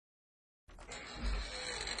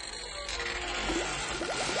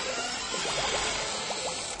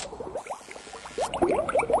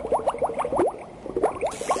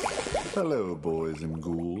Hello, boys and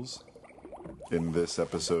ghouls. In this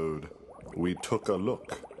episode, we took a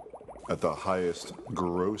look at the highest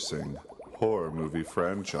grossing horror movie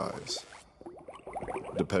franchise,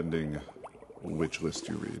 depending which list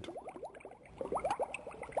you read.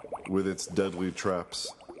 With its deadly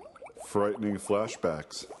traps, frightening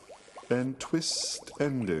flashbacks, and twist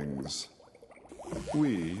endings,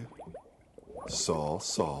 we saw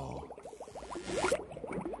Saw.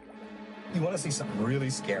 You want to see something really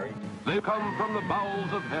scary? They come from the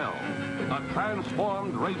bowels of hell, a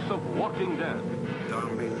transformed race of walking dead.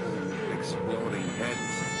 Zombies, exploding heads.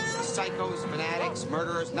 Psychos, fanatics,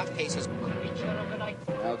 murderers, nutcases.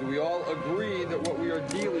 Now, do we all agree that what we are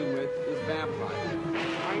dealing with is vampires?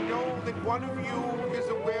 I know that one of you is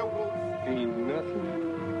a werewolf. Ain't nothing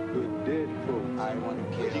but dead folks. I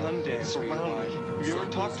want to kill The undead surround me. Have you ever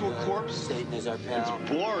talked to a corpse? Satan is our pal. It's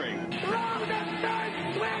boring. Throw the third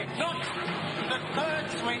switch! Not the third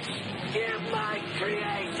switch! Give my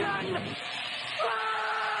creation life!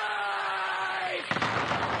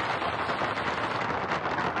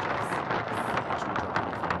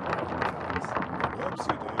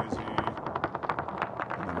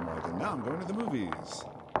 And now I'm going to the movies.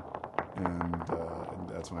 And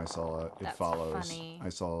that's when I saw It That's Follows. funny. I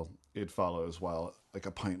saw It Follows while like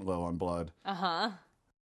a pint low on blood. Uh-huh.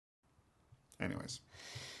 Anyways.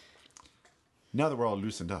 Now that we're all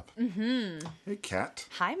loosened up. Mm-hmm. Hey, Kat.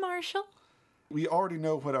 Hi, Marshall. We already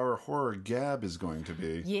know what our horror gab is going to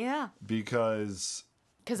be. Yeah. Because,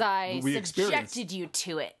 Because I We experienced- subjected you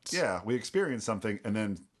to it. yeah, we experienced something and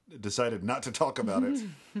then decided not to talk about it,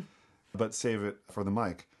 but save it for the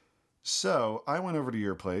mic. So I went over to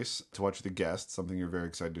your place to watch The Guest, something you're very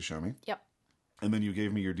excited to show me. Yep. And then you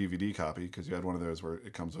gave me your DVD copy because you had one of those where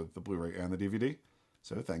it comes with the Blu-ray and the DVD.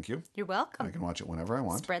 So thank you. You're welcome. I can watch it whenever I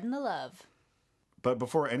want. Spreading the love. But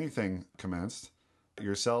before anything commenced,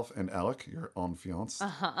 yourself and Alec, your own fiance,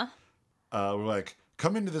 were like,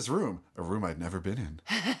 come into this room, a room I'd never been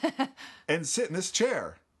in, and sit in this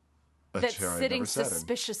chair. A That's chair I'd sitting never sat in.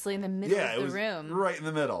 suspiciously in the middle Yeah, of it the was room. right in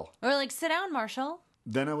the middle. We're like, sit down, Marshall.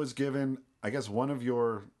 Then I was given, I guess, one of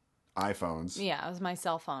your iPhones, Yeah, it was my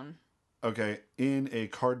cell phone. okay, in a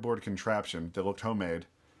cardboard contraption that looked homemade.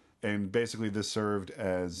 And basically this served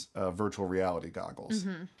as virtual reality goggles.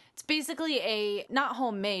 It's basically a, not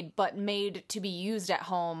homemade, but made to be used at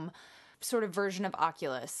home sort of version of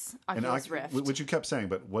Oculus Rift. Which you kept saying,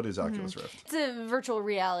 but what is Oculus Rift? It's a virtual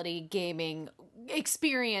reality gaming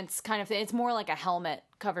experience kind of thing. It's more like a helmet,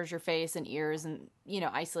 covers your face and ears and,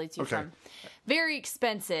 isolates you Okay. from. Very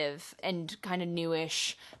expensive and kind of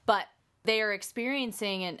newish, but they are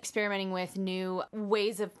experiencing and experimenting with new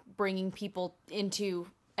ways of bringing people into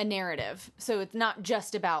a narrative. So it's not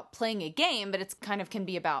just about playing a game, but it's kind of can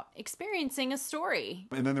be about experiencing a story.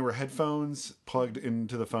 And then there were headphones plugged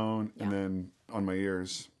into the phone and Yeah. then on my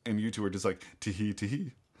ears. And you two were just like,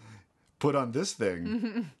 tee-hee. Put on this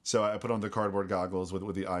thing. So I put on the cardboard goggles with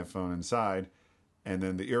the iPhone inside. And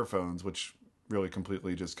then the earphones, which really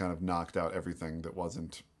completely just kind of knocked out everything that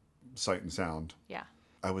wasn't sight and sound. Yeah.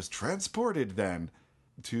 I was transported then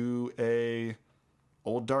to a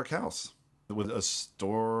old dark house with a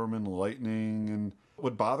storm and lightning. And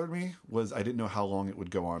what bothered me was I didn't know how long it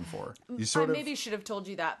would go on for. You I maybe should have told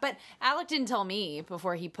you that, but Alec didn't tell me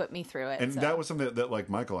before he put me through it. and so. that was something that like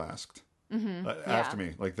Michael asked after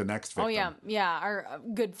me, like the next victim. Oh yeah, our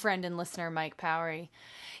good friend and listener Mike Powery.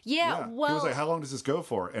 Yeah, well, he was like, "How long does this go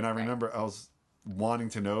for?" And I remember I was wanting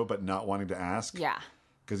to know but not wanting to ask. yeah,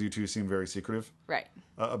 because you two seemed very secretive right.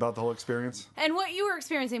 About the whole experience. And what you were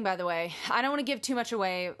experiencing, by the way, I don't want to give too much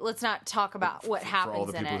away. Let's not talk about what happens for all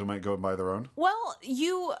the in people it. who might go and buy their own. Well,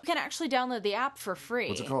 you can actually download the app for free.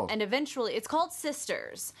 What's it called? And eventually, it's called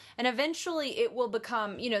Sisters. And eventually, it will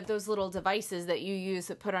become, those little devices that you use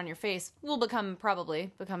that put on your face will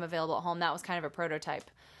probably become available at home. That was kind of a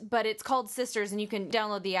prototype. But it's called Sisters, and you can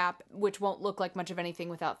download the app, which won't look like much of anything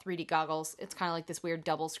without 3D goggles. It's kind of like this weird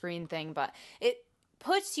double screen thing, but it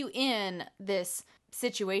puts you in this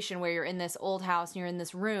situation where you're in this old house and you're in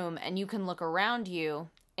this room and you can look around you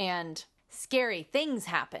and scary things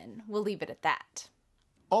happen. We'll leave it at that.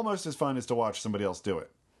 Almost as fun as to watch somebody else do it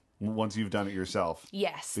once you've done it yourself.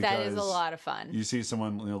 Yes, that is a Because lot of fun. You see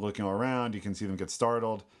someone looking all around, you can see them get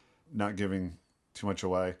startled, not giving too much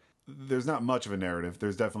away. There's not much of a narrative.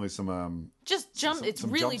 There's definitely some Just jump. It's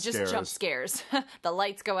some really jump just jump scares. The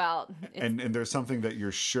lights go out. It's, and there's something that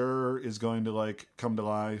you're sure is going to like come to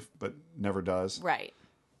life, but never does. right.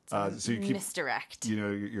 So you keep Misdirect.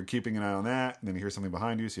 you're keeping an eye on that, and then you hear something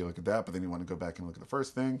behind you, so you look at that, but then you want to go back and look at the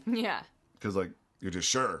first thing Yeah. because like you're just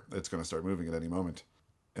sure it's going to start moving at any moment.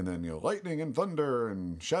 And then lightning and thunder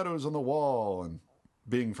and shadows on the wall, and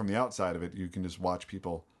being from the outside of it, you can just watch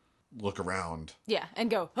people look around. Yeah, and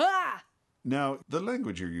go, ah! Now, the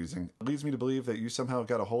language you're using leads me to believe that you somehow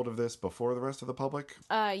got a hold of this before the rest of the public?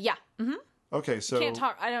 Yeah. Mm-hmm. Okay, so...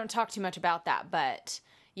 I don't talk too much about that, but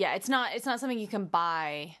yeah, it's not something you can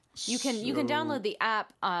buy. You can download the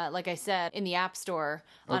app, like I said, in the App Store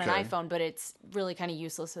on an iPhone, but it's really kind of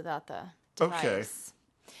useless without the device.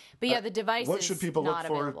 Okay. But yeah, the device what is should people not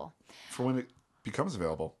look available. for when it becomes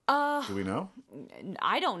available? Do we know?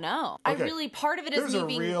 I don't know. Okay. Part of it is There's me a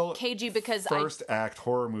being real cagey because first act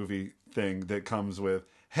horror movie thing that comes with,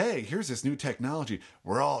 hey, here's this new technology.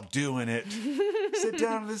 We're all doing it. Sit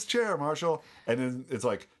down in this chair, Marshall. And then it's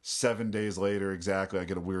like 7 days later, exactly, I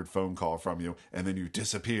get a weird phone call from you, and then you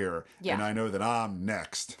disappear. Yeah. And I know that I'm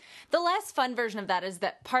next. The less fun version of that is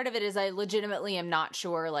that part of it is I legitimately am not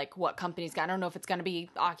sure like what company's got. I don't know if it's going to be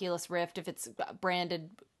Oculus Rift, if it's branded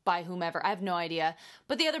by whomever. I have no idea.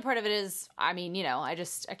 But the other part of it is, I mean, I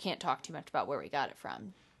can't talk too much about where we got it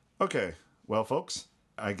from. Okay. Well, folks,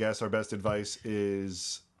 I guess our best advice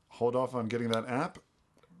is hold off on getting that app,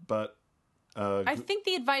 but I think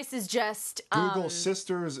the advice is just Google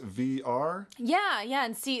Sisters VR. Yeah,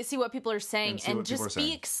 and see what people are saying, and just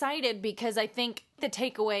be excited, because I think the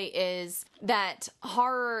takeaway is that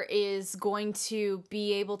horror is going to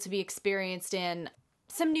be able to be experienced in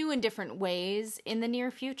some new and different ways in the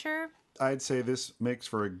near future. I'd say this makes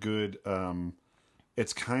for a good.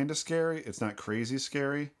 It's kind of scary. It's not crazy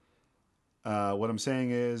scary. What I'm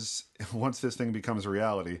saying is, once this thing becomes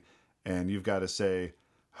reality, and you've got to say,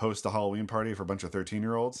 host a Halloween party for a bunch of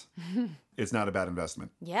 13-year-olds, it's not a bad investment.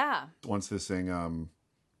 Yeah. Once this thing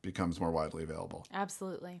becomes more widely available.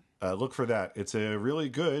 Absolutely. Look for that. It's a really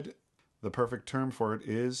good, the perfect term for it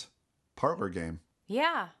is parlor game.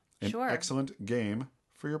 Yeah, sure. An excellent game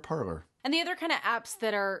for your parlor. And the other kind of apps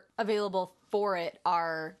that are available for it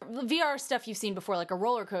are VR stuff you've seen before, like a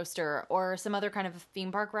roller coaster or some other kind of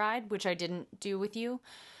theme park ride, which I didn't do with you,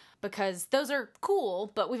 because those are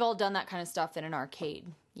cool, but we've all done that kind of stuff in an arcade,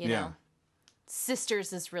 you know?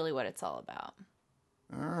 Sisters is really what it's all about.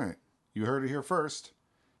 All right. You heard it here first,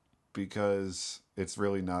 because it's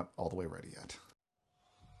really not all the way ready yet.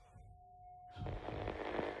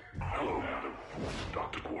 Hello, madam.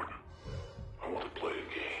 Dr. Gordon. I want to play a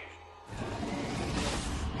game.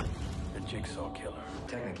 The Jigsaw Killer.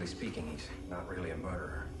 Technically speaking, he's not really a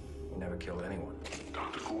murderer. He never killed anyone.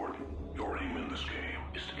 Dr. Gordon, your aim in this game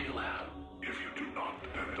is to kill Adam. If you do not,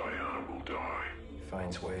 then Diana will die. He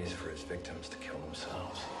finds ways for his victims to kill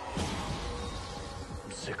themselves.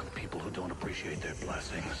 I'm sick of people who don't appreciate their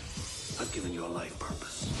blessings. I've given your life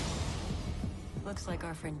purpose. Looks like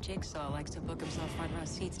our friend Jigsaw likes to book himself front row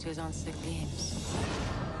seats to his own sick games.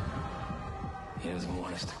 He doesn't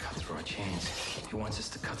want us to cut through our chains. He wants us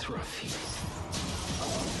to cut through our feet.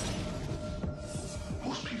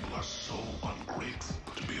 Most people are so ungrateful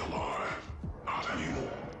to be alive. Not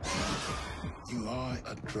anymore. You are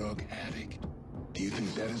a drug addict. Do you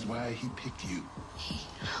think that is why he picked you? He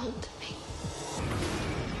helped me.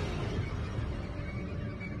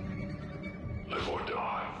 Live or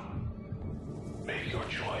die. Make your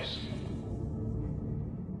choice.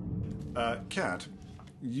 Kat,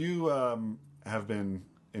 you have been,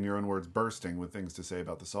 in your own words, bursting with things to say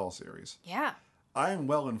about the Saw series. Yeah. I am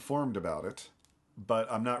well informed about it, but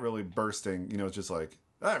I'm not really bursting. It's just like,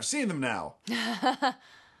 I've seen them now.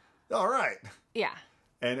 All right. Yeah.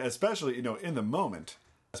 And especially, in the moment,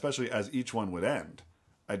 especially as each one would end,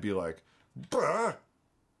 I'd be like, bruh,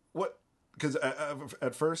 what? Because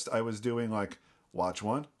at first I was doing like, watch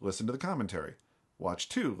one, listen to the commentary. Watch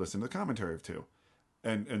two, listen to the commentary of two.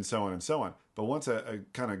 And so on and so on. But once I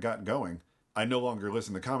kind of got going, I no longer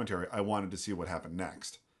listened to the commentary. I wanted to see what happened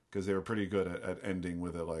next. Because they were pretty good at ending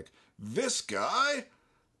with it like, this guy?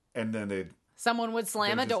 And then someone would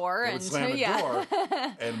slam a door and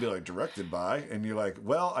be like, directed by. And you're like,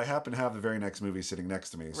 well, I happen to have the very next movie sitting next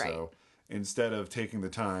to me. Right. So instead of taking the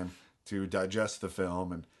time to digest the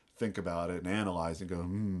film and think about it and analyze and go,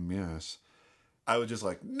 yes, I was just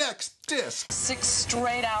like, next disc. 6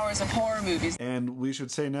 straight hours of horror movies. And we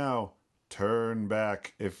should say now, turn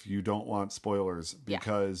back if you don't want spoilers,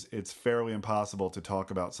 because it's fairly impossible to talk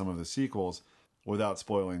about some of the sequels without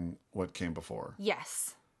spoiling what came before.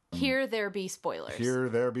 Yes. Here there be spoilers. Here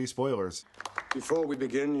there be spoilers. Before we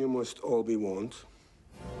begin, you must all be warned.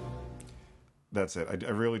 That's it. I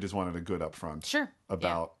really just wanted a good upfront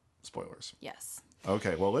about spoilers. Yes.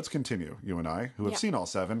 Okay, well, let's continue, you and I, who have seen all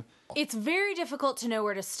 7. It's very difficult to know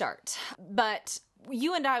where to start, but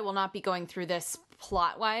you and I will not be going through this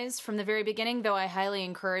plot-wise from the very beginning, though I highly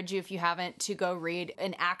encourage you, if you haven't, to go read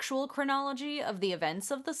an actual chronology of the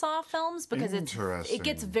events of the Saw films, because it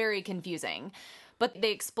gets very confusing. but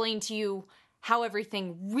they explain to you how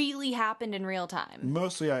everything really happened in real time.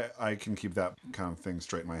 Mostly I can keep that kind of thing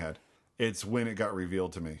straight in my head. It's when it got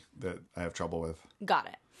revealed to me that I have trouble with. Got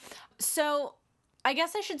it. So I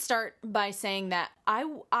guess I should start by saying that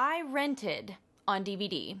I rented on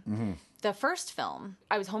DVD the first film.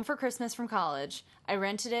 I was home for Christmas from college. I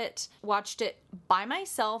rented it, watched it by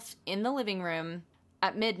myself in the living room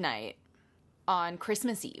at midnight on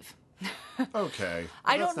Christmas Eve. Okay.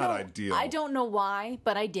 I That's don't know, not ideal. I don't know why,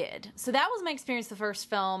 but I did. So that was my experience the first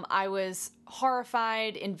film. I was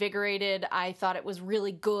horrified, invigorated. I thought it was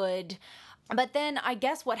really good. But then I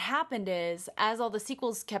guess what happened is, as all the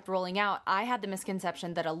sequels kept rolling out, I had the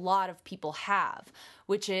misconception that a lot of people have,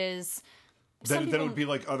 which is... Then it would be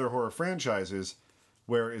like other horror franchises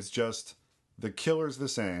where it's just the killer's the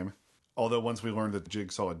same. Although once we learned that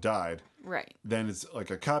Jigsaw had died, right, then it's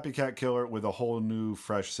like a copycat killer with a whole new,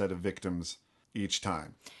 fresh set of victims each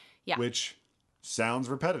time. Yeah. Which sounds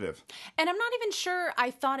repetitive. And I'm not even sure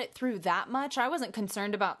I thought it through that much. I wasn't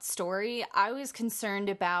concerned about story. I was concerned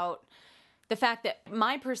about the fact that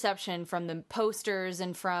my perception from the posters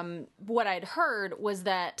and from what I'd heard was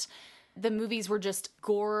that the movies were just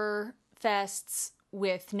gore fests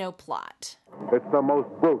with no plot. It's the most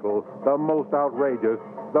brutal, the most outrageous,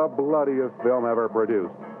 the bloodiest film ever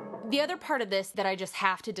produced. The other part of this that I just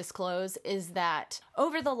have to disclose is that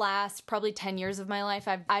over the last probably 10 years of my life,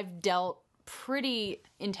 I've dealt pretty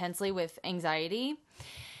intensely with anxiety,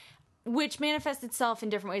 which manifests itself in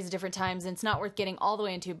different ways at different times, and it's not worth getting all the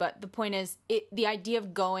way into, but the point is, the idea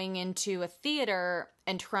of going into a theater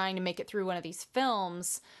and trying to make it through one of these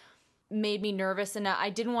films made me nervous, and I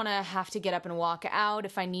didn't want to have to get up and walk out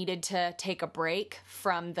if I needed to take a break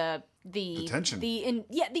from the tension.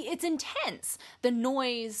 It's intense. The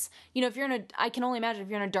noise, if you're I can only imagine if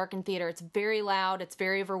you're in a darkened theater, it's very loud, it's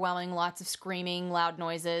very overwhelming, lots of screaming, loud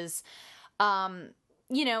noises.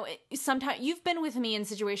 Sometimes you've been with me in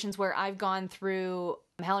situations where I've gone through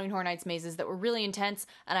Halloween Horror Nights mazes that were really intense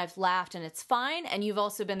and I've laughed and it's fine. And you've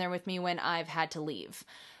also been there with me when I've had to leave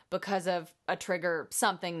because of a trigger,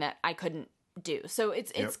 something that I couldn't do. So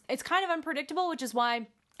it's kind of unpredictable, which is why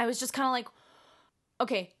I was just kind of like,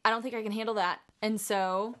 okay, I don't think I can handle that. And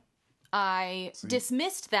so I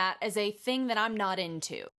dismissed that as a thing that I'm not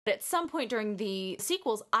into. But at some point during the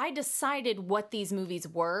sequels, I decided what these movies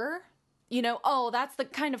were. That's the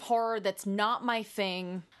kind of horror that's not my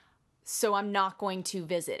thing, so I'm not going to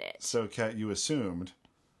visit it. So, Kat, you assumed,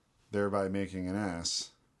 thereby making an ass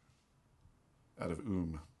out of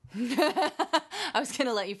I was going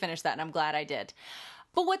to let you finish that, and I'm glad I did.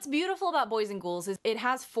 But what's beautiful about Boys and Ghouls is it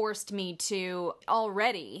has forced me to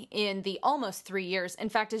already in the almost 3 years. In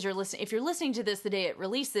fact, if you're listening to this the day it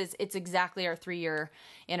releases, it's exactly our 3-year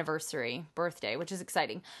anniversary birthday, which is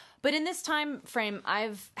exciting. But in this time frame,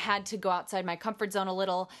 I've had to go outside my comfort zone a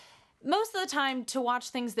little, most of the time to watch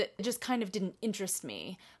things that just kind of didn't interest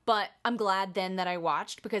me. But I'm glad then that I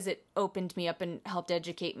watched because it opened me up and helped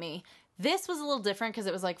educate me. This was a little different because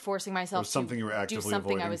it was like forcing myself to something you were actively do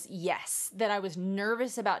something avoiding. that I was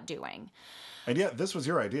nervous about doing. And yet, this was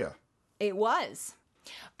your idea. It was.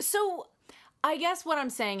 So I guess what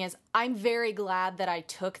I'm saying is I'm very glad that I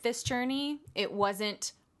took this journey. It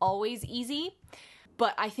wasn't always easy,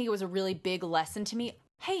 but I think it was a really big lesson to me.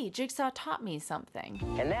 Hey, Jigsaw taught me something.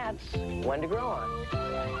 And that's one to grow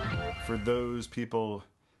on. For those people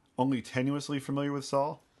only tenuously familiar with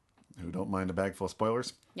Saw, who don't mind a bag full of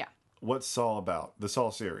spoilers. Yeah. What's Saw about? The Saw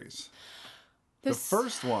series. The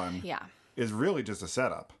first one is really just a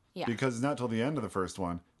setup. Yeah. Because not till the end of the first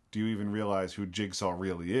one do you even realize who Jigsaw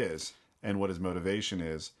really is and what his motivation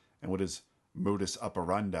is and what his modus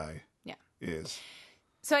operandi is.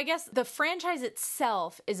 So I guess the franchise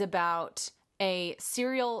itself is about a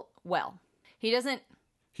serial, he doesn't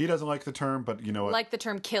like the term, but you know what? Like the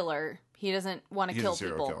term killer. He doesn't want to kill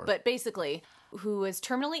people. Killer. But basically, who is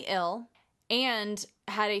terminally ill and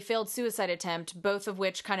had a failed suicide attempt, both of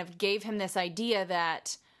which kind of gave him this idea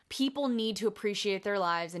that people need to appreciate their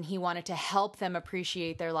lives, and he wanted to help them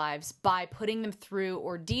appreciate their lives by putting them through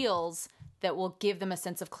ordeals that will give them a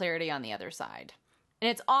sense of clarity on the other side. And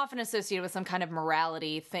it's often associated with some kind of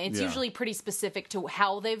morality thing. It's usually pretty specific to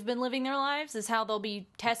how they've been living their lives, is how they'll be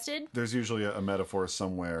tested. There's usually a metaphor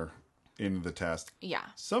somewhere in the test. Yeah.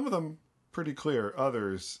 Some of them pretty clear.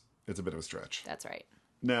 Others, it's a bit of a stretch. That's right.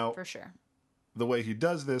 Now, for sure. The way he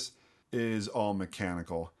does this is all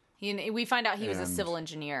mechanical. We find out he was a civil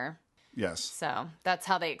engineer. Yes. So that's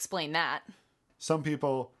how they explain that. Some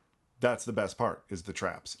people, that's the best part, is the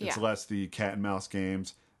traps. It's less the cat and mouse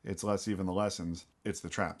games. It's less even the lessons. It's the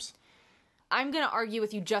traps. I'm going to argue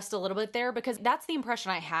with you just a little bit there because that's the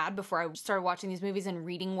impression I had before I started watching these movies and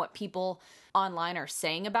reading what people online are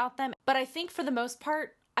saying about them. But I think for the most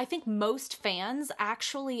part, I think most fans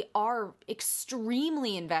actually are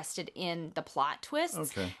extremely invested in the plot twists.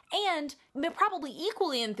 Okay. And they're probably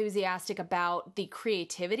equally enthusiastic about the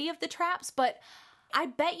creativity of the traps, but I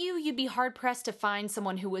bet you'd be hard-pressed to find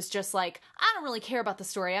someone who was just like, I don't really care about the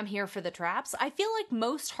story, I'm here for the traps. I feel like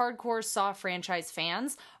most hardcore Saw franchise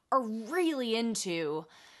fans are really into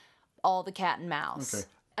all the cat and mouse. Okay.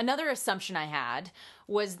 Another assumption I had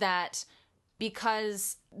was that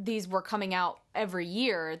because these were coming out every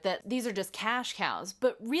year, that these are just cash cows.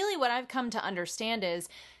 But really what I've come to understand is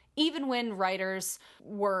even when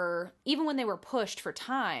they were pushed for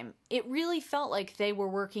time, it really felt like they were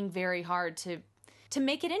working very hard to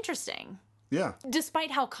make it interesting. Yeah.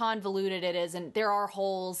 Despite how convoluted it is and there are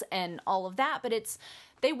holes and all of that, but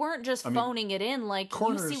they weren't just phoning it in like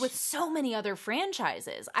you see with so many other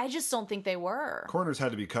franchises. I just don't think they were. Corners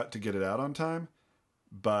had to be cut to get it out on time,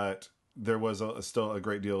 but there was still a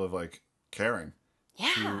great deal of like caring.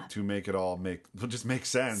 Yeah. To make it all make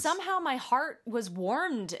sense. Somehow my heart was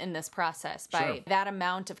warmed in this process by that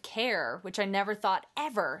amount of care, which I never thought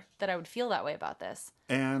ever that I would feel that way about this.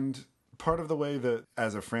 And part of the way that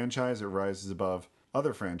as a franchise it rises above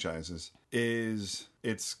other franchises is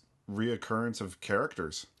its reoccurrence of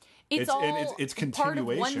characters. It's continuation. Part of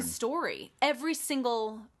one story. Every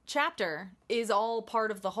single chapter is all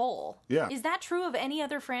part of the whole. Yeah. Is that true of any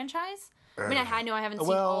other franchise? I mean, I know I haven't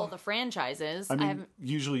seen all the franchises. I mean,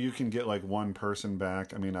 usually you can get like one person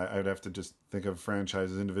back. I mean, I'd have to just think of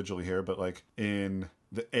franchises individually here, but like in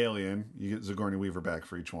the Alien, you get Sigourney Weaver back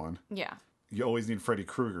for each one. Yeah. You always need Freddy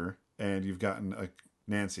Krueger, and you've gotten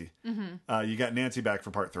Nancy. Mm-hmm. You got Nancy back for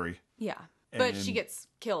part 3. Yeah. But she gets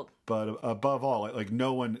killed. But above all, like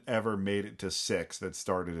no one ever made it to 6 that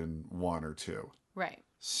started in 1 or 2. Right.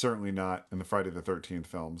 Certainly not in the Friday the 13th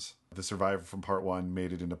films. The survivor from part 1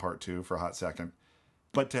 made it into part 2 for a hot second.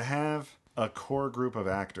 But to have a core group of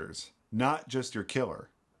actors, not just your killer,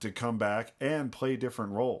 to come back and play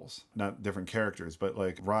different roles, not different characters, but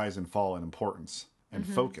like rise and fall in importance and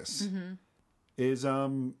focus is,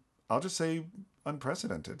 I'll just say,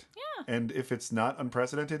 unprecedented. Yeah. And if it's not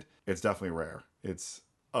unprecedented, it's definitely rare. It's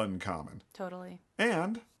uncommon. Totally.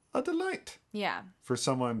 And a delight. Yeah. For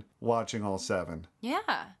someone watching all 7.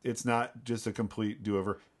 Yeah. It's not just a complete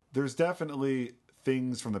do-over. There's definitely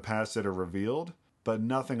things from the past that are revealed, but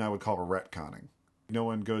nothing I would call a retconning. No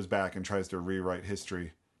one goes back and tries to rewrite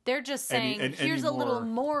history. They're just saying, here's a little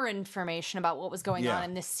more information about what was going on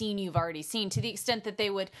in this scene you've already seen, to the extent that they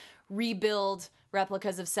would rebuild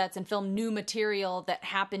replicas of sets and film new material that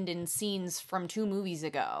happened in scenes from 2 movies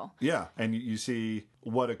ago. Yeah, and you see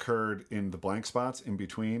what occurred in the blank spots in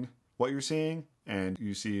between what you're seeing, and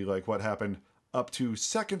you see like what happened up to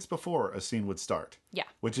seconds before a scene would start. Yeah.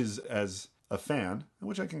 Which is, as a fan,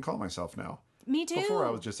 which I can call myself now. Me too. Before I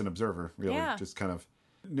was just an observer, really. Yeah. Just kind of,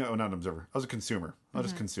 no, not an observer. I was a consumer. I was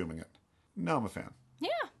just consuming it. Now I'm a fan. Yeah.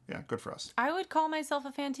 Yeah, good for us. I would call myself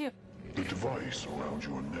a fan too. The device around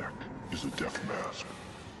your neck is a death mask.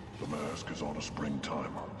 The mask is on a spring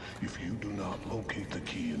timer. If you do not locate the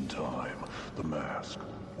key in time, the mask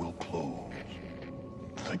will close.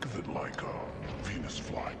 Think of it like a Venus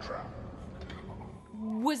flytrap.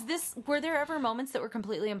 Were there ever moments that were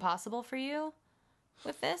completely impossible for you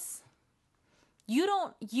with this?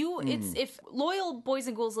 It's, if loyal Boys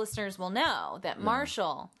and Ghouls listeners will know that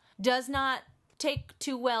Marshall does not take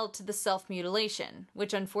too well to the self-mutilation,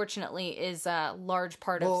 which unfortunately is a large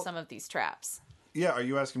part of some of these traps. Yeah, are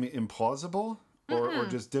you asking me implausible or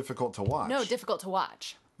just difficult to watch? No, difficult to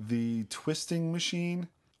watch. The twisting machine,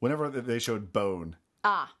 whenever they showed bone,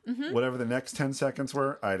 whatever the next 10 seconds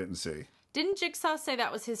were, I didn't see. Didn't Jigsaw say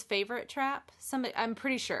that was his favorite trap? I'm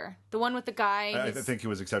pretty sure. The one with the guy. I think he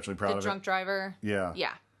was exceptionally proud of it. The drunk driver. Yeah.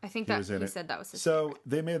 Yeah. I think that he said that was his So favorite.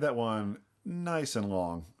 they made that one nice and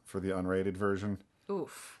long for the unrated version.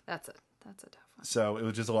 Oof. That's a tough one. So it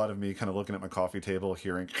was just a lot of me kind of looking at my coffee table,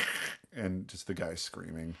 hearing, and just the guy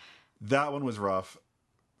screaming. That one was rough.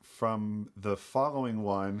 From the following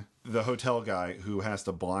one, the hotel guy who has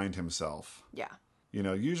to blind himself. Yeah. You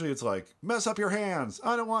know, usually it's like, mess up your hands.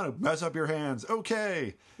 I don't want to mess up your hands.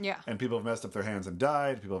 Okay. Yeah. And people have messed up their hands and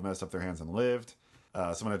died. People have messed up their hands and lived.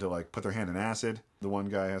 Someone had to like put their hand in acid. The one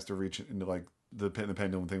guy has to reach into like the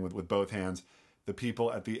pendulum thing with both hands. The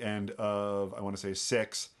people at the end of, I want to say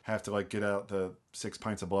 6, have to like get out the 6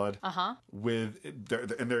 pints of blood.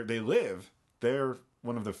 They live. They're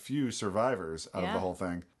one of the few survivors out of the whole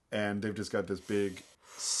thing. And they've just got this big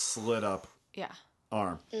slit up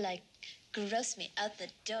arm. Like, gross me out the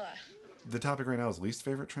door. The topic right now is least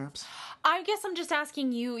favorite traps. I guess I'm just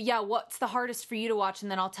asking you, what's the hardest for you to watch?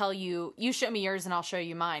 And then I'll tell you, you show me yours and I'll show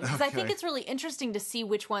you mine. Because I think it's really interesting to see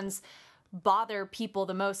which ones bother people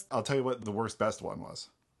the most. I'll tell you what the worst best one was,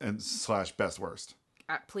 and / best worst.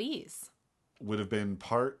 Please. Would have been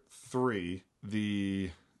part 3,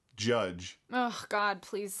 the judge. Oh, God,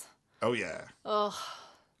 please. Oh, yeah. Oh,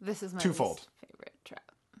 this is my twofold least favorite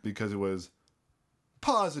trap. Because it was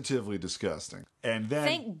positively disgusting. And then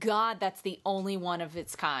thank God that's the only one of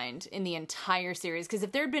its kind in the entire series. Because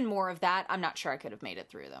if there had been more of that, I'm not sure I could have made it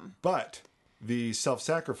through them. But the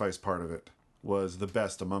self-sacrifice part of it was the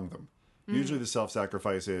best among them. Usually the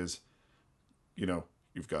self-sacrifice is,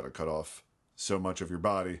 you've got to cut off so much of your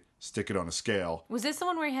body, stick it on a scale. Was this the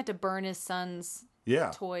one where he had to burn his son's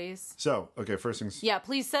toys? So, okay, first things... Yeah,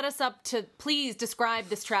 please set us up to... Please describe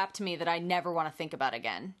this trap to me that I never want to think about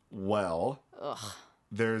again. Well,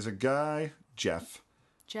 there's a guy, Jeff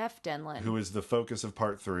Denlin, who is the focus of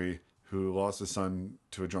part 3, who lost his son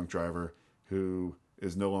to a drunk driver, who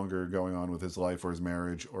is no longer going on with his life or his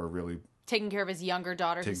marriage or really... taking care of his younger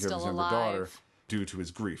daughter who's still alive. Daughter due to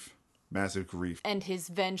his grief. Massive grief. And his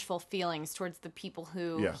vengeful feelings towards the people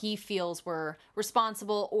who he feels were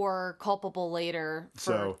responsible or culpable later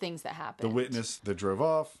for things that happened. The witness that drove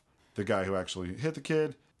off, the guy who actually hit the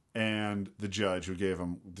kid, and the judge who gave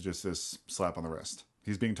him just this slap on the wrist.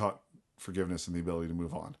 He's being taught forgiveness and the ability to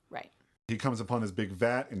move on. Right. He comes upon this big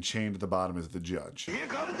vat, and chained at the bottom is the judge. Here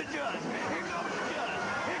comes the judge. Here comes the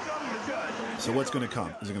judge. Here comes the judge. So what's going to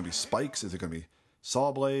come? Is it going to be spikes? Is it going to be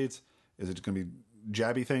saw blades? Is it going to be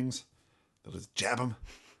jabby things? They'll just jab him.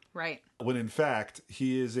 Right. When in fact,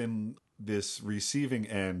 he is in this receiving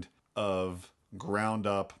end of ground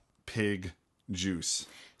up pig juice.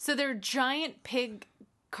 So they're giant pig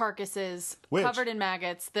carcasses covered in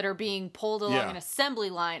maggots that are being pulled along an assembly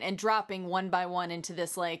line and dropping one by one into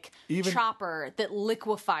this chopper that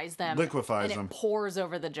liquefies them. And it pours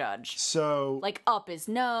over the judge. So up his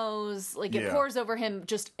nose. It pours over him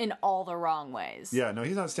just in all the wrong ways. Yeah, no,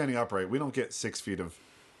 he's not standing upright. We don't get 6 feet of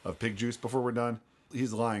pig juice before we're done.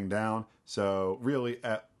 He's lying down. So really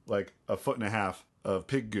at a foot and a half of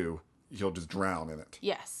pig goo, he'll just drown in it.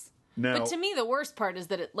 Yes. Now, but to me, the worst part is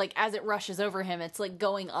that it as it rushes over him, it's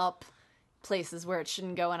going up places where it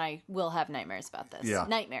shouldn't go, and I will have nightmares about this. Yeah.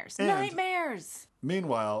 Nightmares. And nightmares!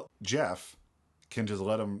 Meanwhile, Jeff can just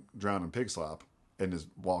let him drown in pig slop and just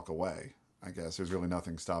walk away. I guess there's really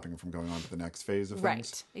nothing stopping him from going on to the next phase of things.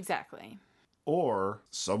 Right, exactly. Or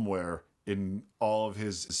somewhere in all of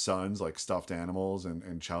his sons, stuffed animals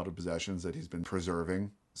and childhood possessions that he's been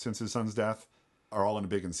preserving since his son's death, are all in a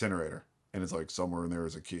big incinerator. And it's somewhere in there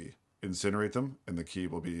is a key. Incinerate them, and the key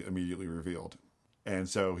will be immediately revealed. And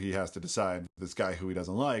so he has to decide this guy who he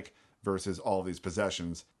doesn't like versus all these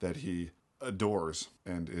possessions that he adores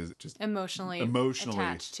and is just emotionally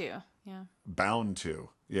attached to. Yeah. Bound to.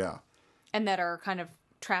 Yeah. And that are kind of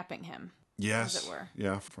trapping him. Yes. As it were.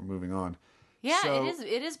 Yeah, from moving on. Yeah, so,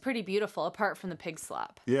 it is pretty beautiful, apart from the pig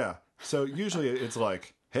slop. Yeah. So usually it's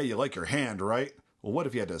hey, you like your hand, right? Well, what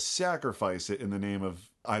if you had to sacrifice it in the name of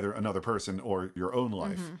either another person or your own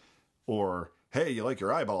life? Mm-hmm. Or, hey, you like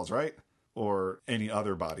your eyeballs, right? Or any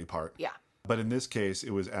other body part. Yeah. But in this case, it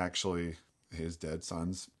was actually his dead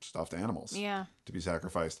son's stuffed animals. Yeah. To be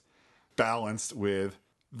sacrificed. Balanced with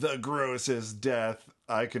the grossest death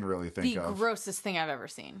I can really think of. The grossest thing I've ever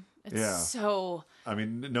seen. It's so I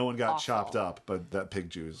mean, no one got awful. Chopped up, but that pig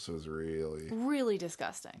juice was really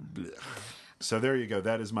disgusting. Blech. So there you go.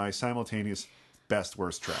 That is my simultaneous best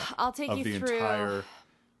worst trap. I'll take you through the entire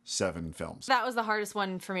 7 films. That was the hardest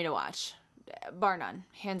one for me to watch, bar none,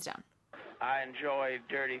 hands down. I enjoy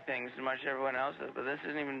dirty things as much as everyone else does, but this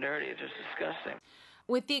isn't even dirty. It's just disgusting.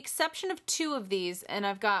 With the exception of 2 of these, and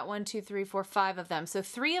I've got 1, 2, 3, 4, 5 of them. So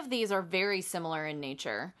 3 of these are very similar in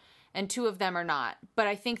nature, and 2 of them are not. But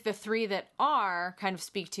I think the 3 that are kind of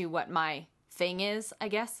speak to what my thing is, I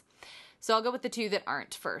guess. So I'll go with the 2 that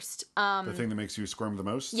aren't first. The thing that makes you squirm the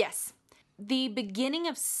most? Yes. The beginning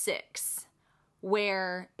of 6,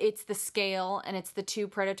 where it's the scale and it's the 2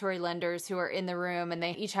 predatory lenders who are in the room and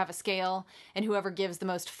they each have a scale and whoever gives the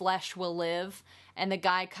most flesh will live. And the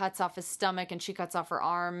guy cuts off his stomach and she cuts off her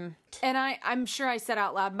arm. And I'm sure I said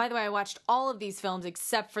out loud, by the way, I watched all of these films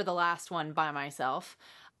except for the last one by myself.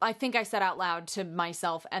 I think I said out loud to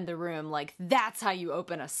myself and the room, that's how you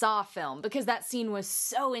open a Saw film. Because that scene was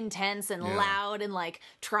so intense and loud and,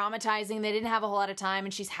 traumatizing. They didn't have a whole lot of time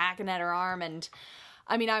and she's hacking at her arm. And,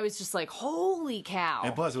 I mean, I was just holy cow.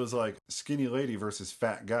 And plus, it was skinny lady versus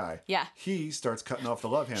fat guy. Yeah. He starts cutting off the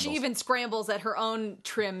love handles. She even scrambles at her own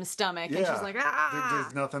trim stomach. And she's like, ah!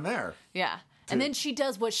 There's nothing there. Yeah. And then she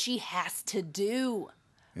does what she has to do.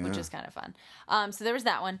 which is kind of fun. So there was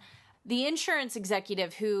that one. The insurance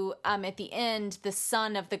executive who, at the end, the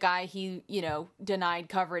son of the guy he, denied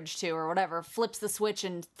coverage to or whatever, flips the switch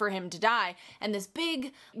and for him to die. And this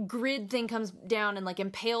big grid thing comes down and,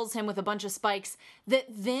 impales him with a bunch of spikes that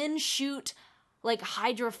then shoot,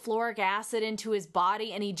 hydrofluoric acid into his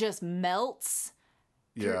body and he just melts.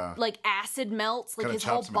 Yeah. Acid melts. His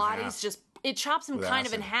whole body's just... It chops him kind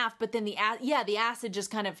of in half, but then the acid just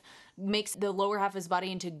kind of makes the lower half of his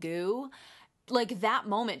body into goo. That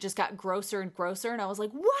moment just got grosser and grosser, and I was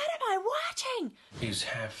like, what am I watching? He's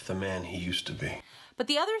half the man he used to be. But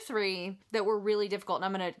the other three that were really difficult, and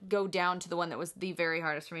I'm going to go down to the one that was the very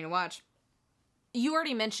hardest for me to watch. You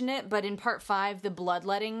already mentioned it, but in part 5, the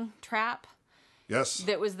bloodletting trap. Yes.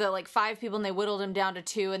 That was the, 5 people, and they whittled him down to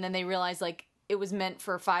 2, and then they realized, it was meant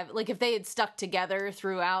for 5. If they had stuck together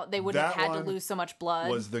throughout, they wouldn't have had to lose so much blood.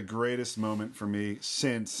 Was the greatest moment for me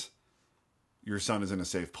since your son is in a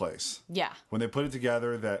safe place. Yeah. When they put it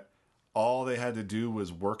together that all they had to do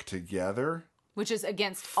was work together. Which is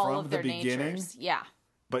against all of their natures. Yeah.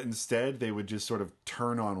 But instead, they would just sort of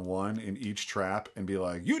turn on one in each trap and be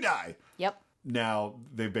like, you die! Yep. Now,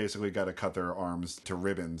 they've basically got to cut their arms to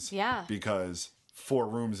ribbons. Yeah. Because 4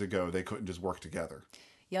 rooms ago, they couldn't just work together.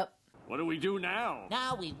 Yep. What do we do now?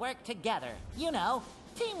 Now we work together.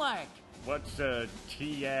 Teamwork. What's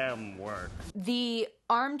TM work? The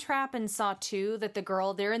arm trap in Saw 2 that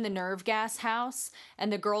they're in the nerve gas house,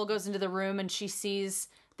 and the girl goes into the room and she sees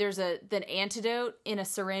there's an antidote in a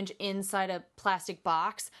syringe inside a plastic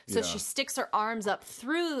box. So she sticks her arms up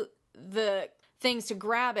through the things to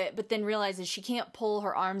grab it, but then realizes she can't pull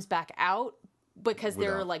her arms back out because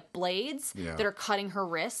they're blades that are cutting her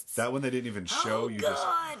wrists. That one they didn't even show. You just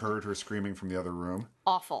heard her screaming from the other room.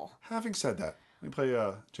 Awful. Having said that, let me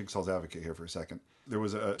play Jigsaw's advocate here for a second. There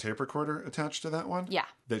was a tape recorder attached to that one. Yeah.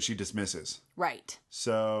 That she dismisses. Right.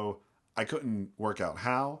 So I couldn't work out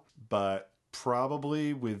how, but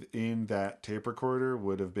probably within that tape recorder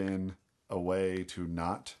would have been a way to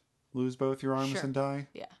not lose both your arms and die.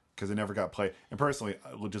 Yeah. Because it never got played. And personally,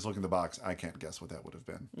 just looking at the box, I can't guess what that would have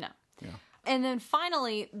been. No. Yeah. And then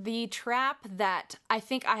finally, the trap that I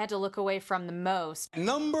think I had to look away from the most.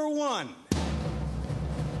 Number 1.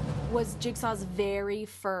 Was Jigsaw's very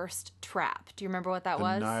first trap. Do you remember what that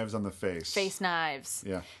was? Knives on the face. Face knives.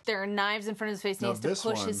 Yeah. There are knives in front of his face, and he has to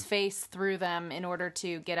push his face through them in order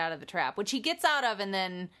to get out of the trap, which he gets out of and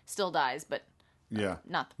then still dies, but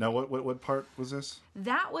not. Now, what part was this?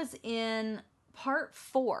 That was in part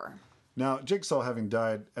 4. Now, Jigsaw having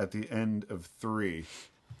died at the end of 3,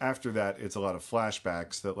 after that, it's a lot of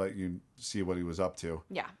flashbacks that let you see what he was up to.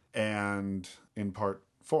 Yeah. And in part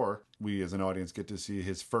 4, we as an audience get to see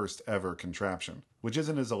his first ever contraption, which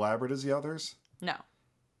isn't as elaborate as the others. No.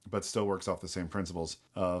 But still works off the same principles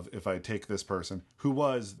of if I take this person, who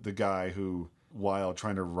was the guy who, while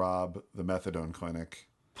trying to rob the methadone clinic,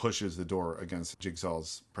 pushes the door against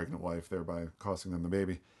Jigsaw's pregnant wife, thereby costing them the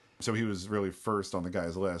baby. So he was really first on the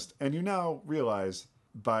guy's list. And you now realize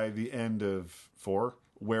by the end of 4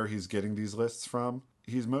 where he's getting these lists from.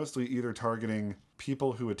 He's mostly either targeting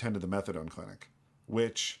people who attended the methadone clinic,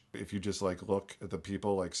 which, if you just look at the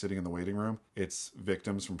people sitting in the waiting room, it's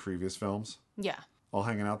victims from previous films. Yeah. All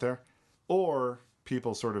hanging out there. Or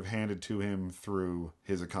people sort of handed to him through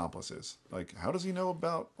his accomplices. How does he know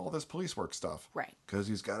about all this police work stuff? Right. Because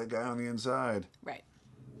he's got a guy on the inside. Right.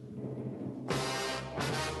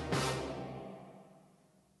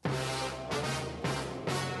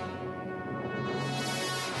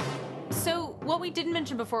 What we didn't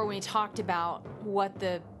mention before when we talked about what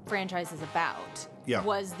the franchise is about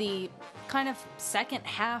was the kind of second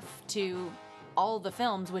half to all the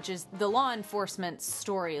films, which is the law enforcement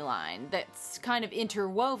storyline that's kind of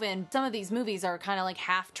interwoven. Some of these movies are kind of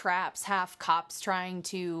half traps, half cops trying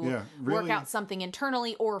to work out something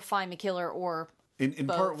internally or find the killer or In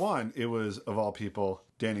both. part 1, it was, of all people,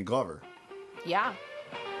 Danny Glover. Yeah.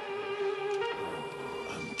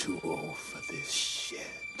 I'm too old for this shit.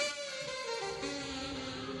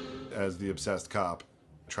 As the obsessed cop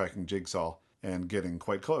tracking Jigsaw and getting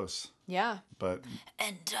quite close. Yeah. But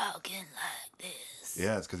and talking like this.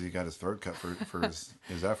 Yeah, it's because he got his throat cut for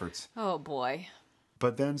his efforts. Oh, boy.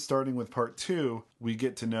 But then starting with part 2, we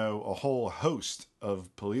get to know a whole host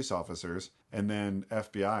of police officers. And then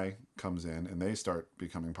FBI comes in and they start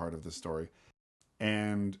becoming part of the story.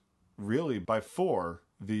 And really, by 4,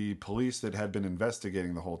 the police that had been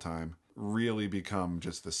investigating the whole time really become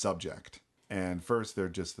just the subject. And first, they're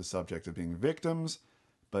just the subject of being victims.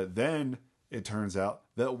 But then it turns out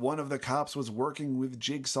that one of the cops was working with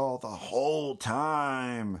Jigsaw the whole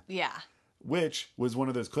time. Yeah. which was one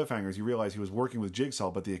of those cliffhangers. You realize he was working with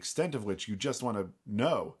Jigsaw, but the extent of which you just want to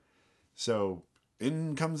know. So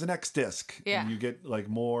in comes the next disc. Yeah. And you get like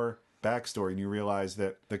more backstory, and you realize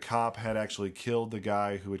that the cop had actually killed the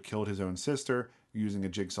guy who had killed his own sister using a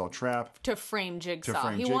Jigsaw trap. To frame Jigsaw.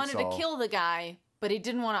 frame He wanted Jigsaw. to kill the guy, but he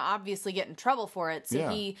didn't want to obviously get in trouble for it. So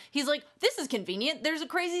Yeah. he's like, this is convenient. There's a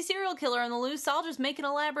crazy serial killer on the loose. I'll just make an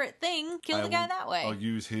elaborate thing. Kill the guy that way. I'll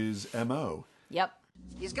use his MO. Yep.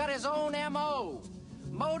 He's got his own M.O.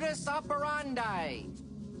 Modus operandi.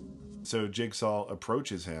 So Jigsaw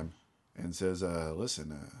approaches him and says,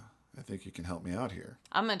 listen, I think you can help me out here.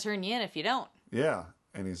 I'm going to turn you in if you don't. Yeah.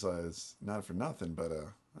 And he's like, it's not for nothing, but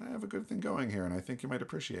I have a good thing going here, and I think you might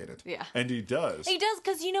appreciate it. Yeah. And he does. He does,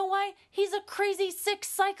 because you know why? He's a crazy, sick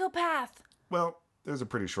psychopath. Well, there's a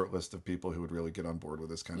pretty short list of people who would really get on board with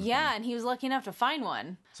this kind of thing. Yeah, and he was lucky enough to find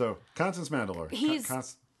one. So, Constance Mandalore. He's...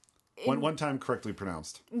 One time correctly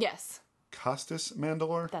pronounced. Yes. Costas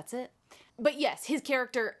Mandalore? That's it. But yes, his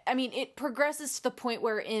character, I mean, it progresses to the point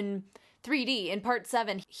where in 3D, in part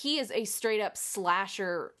 7, he is a straight up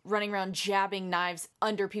slasher running around jabbing knives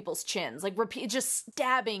under people's chins, like just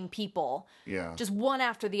stabbing people. Yeah. Just one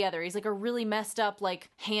after the other. He's like a really messed up, like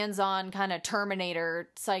hands-on kind of Terminator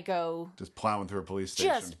psycho. Just plowing through a police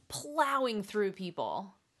station. Just plowing through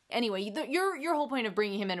people. Anyway, your whole point of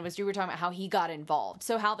bringing him in was you were talking about how he got involved.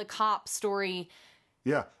 So how the cop story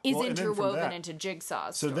yeah. is Well, and then from interwoven that- into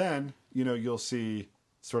Jigsaw's So story. then, you'll see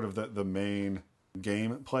sort of the main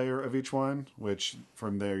game player of each one, which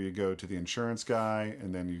from there you go to the insurance guy,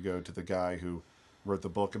 and then you go to the guy who wrote the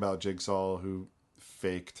book about Jigsaw, who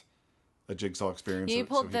faked a Jigsaw experience. You so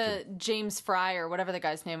pulled he the could- James Fry or whatever the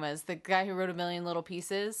guy's name was, the guy who wrote A Million Little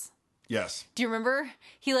Pieces. Yes. Do you remember?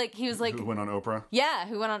 He was like, Who went on Oprah? yeah,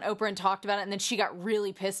 who went on Oprah and talked about it, and then she got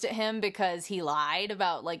really pissed at him because he lied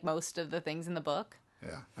about like most of the things in the book.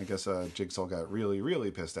 Yeah. I guess Jigsaw got really,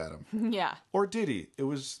 really pissed at him. Yeah. Or did he?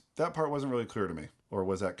 That part wasn't really clear to me. Or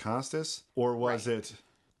was that Costas? Or was it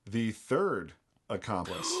the third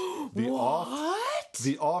accomplice?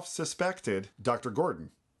 The off suspected Dr. Gordon.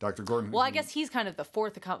 Dr. Gordon. Well, I guess he's kind of the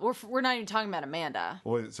fourth accomplice. We're not even talking about Amanda.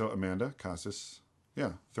 Wait, so Amanda, Costas,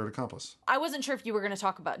 yeah, third accomplice. I wasn't sure if you were going to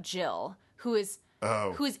talk about Jill, who is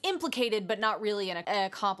implicated but not really an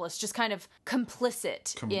accomplice, just kind of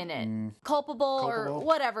complicit in it. Culpable or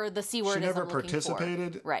whatever the C word is. She never I'm looking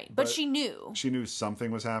participated. for. Right, but she knew. She knew something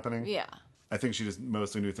was happening. Yeah. I think she just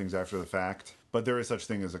mostly knew things after the fact. But there is such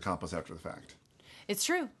thing as accomplice after the fact. It's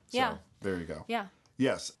true. Yeah. So, there you go. Yeah.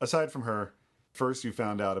 Yes, aside from her, first you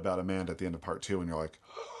found out about Amanda at the end of part 2, and you're like...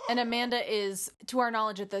 And Amanda is, to our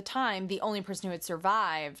knowledge at the time, the only person who had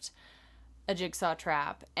survived a Jigsaw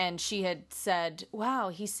trap. And she had said, wow,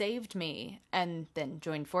 he saved me, and then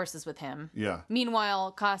joined forces with him. Yeah.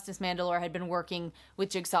 Meanwhile, Costas Mandalore had been working with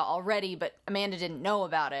Jigsaw already, but Amanda didn't know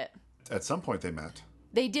about it. At some point they met.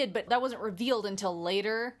 They did, but that wasn't revealed until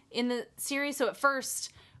later in the series. So at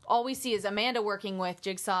first, all we see is Amanda working with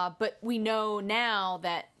Jigsaw, but we know now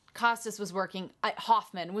that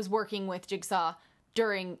Hoffman was working with Jigsaw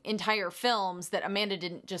during entire films that Amanda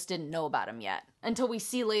didn't know about him yet. Until we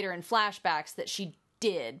see later in flashbacks that she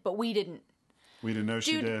did, but we didn't. We didn't know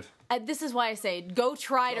she did. This is why I say, go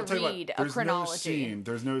try to read a chronology.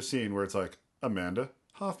 There's no scene where it's like, Amanda,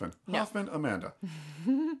 Hoffman, Hoffman, Amanda.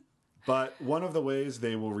 But one of the ways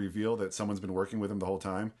they will reveal that someone's been working with him the whole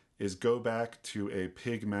time is go back to a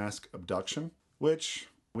pig mask abduction, which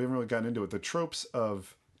we haven't really gotten into it. The tropes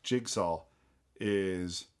of Jigsaw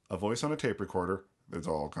is a voice on a tape recorder that's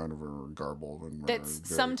all kind of garbled and that's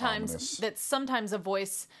ominous. sometimes a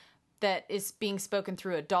voice that is being spoken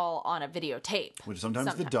through a doll on a videotape. Which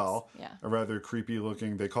sometimes the doll, yeah. a rather creepy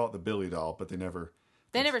looking, they call it the Billy doll, but they never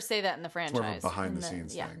say that in the franchise. It's more of a behind the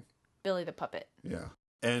scenes thing. Billy the puppet. Yeah.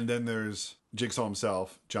 And then there's Jigsaw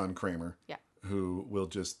himself, John Kramer. Yeah. Who will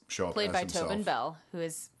just show up Played as by himself. Tobin Bell, who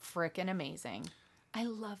is frickin' amazing. I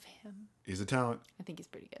love him. He's a talent. I think he's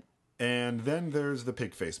pretty good. And then there's the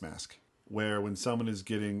pig face mask, where when someone is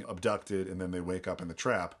getting abducted and then they wake up in the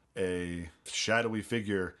trap, a shadowy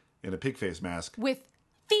figure in a pig face mask. With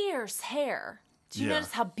fierce hair. Do you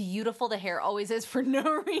notice how beautiful the hair always is for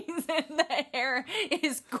no reason? The hair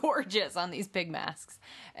is gorgeous on these pig masks.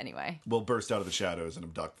 Anyway. Will burst out of the shadows and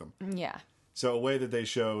abduct them. Yeah. So a way that they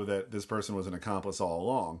show that this person was an accomplice all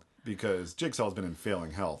along, because Jigsaw's been in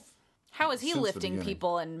failing health. How is he lifting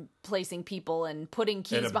people and placing people and putting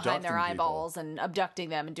keys behind their eyeballs and abducting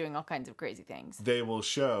them and doing all kinds of crazy things? They will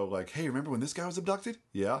show, like, hey, remember when this guy was abducted?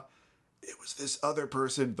 Yeah. It was this other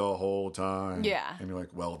person the whole time. Yeah. And you're like,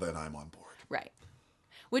 well, then I'm on board. Right.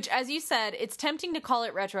 Which, as you said, it's tempting to call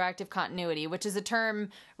it retroactive continuity, which is a term,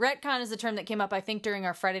 retcon is a term that came up, I think, during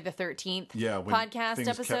our Friday the 13th podcast things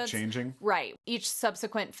episodes. kept changing. Right. Each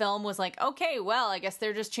subsequent film was like, okay, well, I guess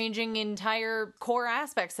they're just changing entire core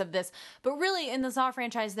aspects of this. But really, in the Saw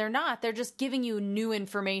franchise, they're not. They're just giving you new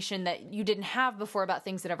information that you didn't have before about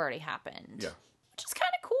things that have already happened. Yeah. Which is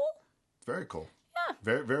kind of cool. Very cool. Yeah.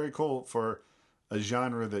 Very, very cool for a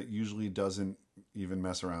genre that usually doesn't even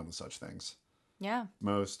mess around with such things. Yeah.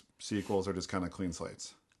 Most sequels are just kind of clean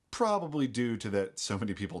slates. Probably due to that so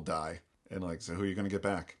many people die. And like, so who are you going to get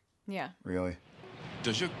back? Yeah. Really?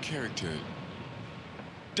 Does your character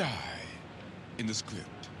die in the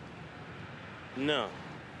script? No.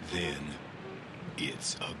 Then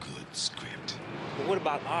it's a good script. But what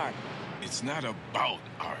about art? It's not about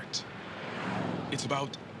art. It's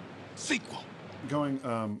about sequel. Going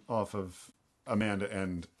off of Amanda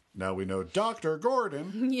and now we know Dr.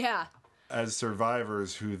 Gordon. Yeah. As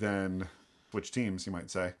survivors who then switch teams, you might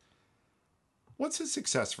say. What's his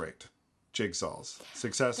success rate? Jigsaw's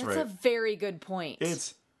success rate. That's a very good point.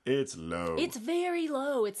 It's low. It's very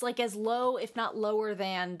low. It's like as low, if not lower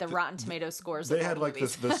than the Rotten Tomatoes scores. They had like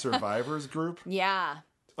the survivors group. Yeah.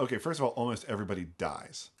 Okay, first of all, almost everybody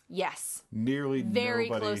dies. Yes. Nearly very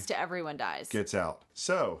nobody close to everyone dies. Gets out.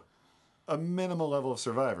 So, a minimal level of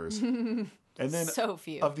survivors. And then so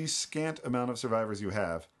few. Of the scant amount of survivors you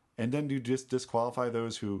have, and then do you just disqualify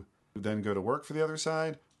those who then go to work for the other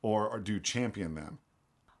side, or do you champion them?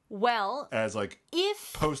 Well, as like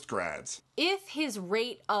if post-grads. If his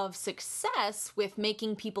rate of success with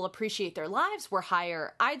making people appreciate their lives were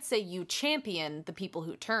higher, I'd say you champion the people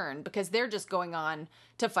who turn because they're just going on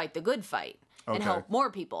to fight the good fight and help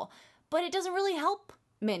more people. But it doesn't really help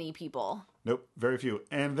many people. Nope, very few.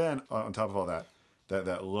 And then on top of all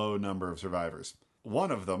that low number of survivors.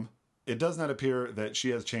 One of them, it does not appear that she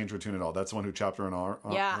has changed her tune at all. That's the one who chopped her own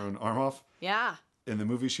arm off. Yeah. In the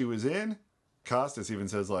movie she was in, Costas even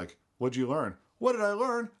says, like, what'd you learn? What did I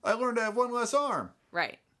learn? I learned to have one less arm.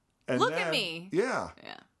 Right. And Look at me. Yeah.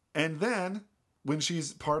 Yeah. And then, when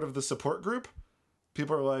she's part of the support group,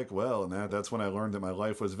 people are like, well, and that's when I learned that my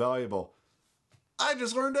life was valuable. I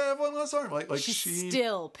just learned to have one less arm. Like she's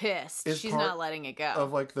still pissed. She's not letting it go.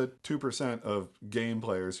 Of like the 2% of game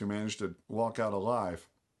players who managed to walk out alive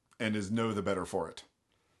and is know the better for it.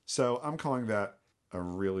 So I'm calling that a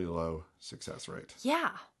really low success rate.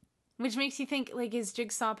 Yeah. Which makes you think, like, is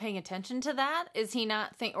Jigsaw paying attention to that? Is he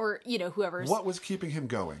not or, whoever's... What was keeping him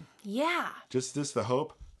going? Yeah. Just the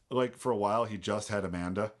hope. Like, for a while, he just had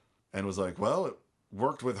Amanda and was like, well, it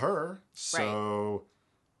worked with her, so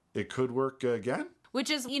it could work again? Which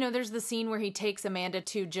is, there's the scene where he takes Amanda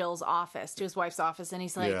to Jill's office, to his wife's office, and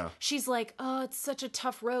he's like, she's like, oh, it's such a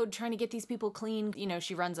tough road trying to get these people clean.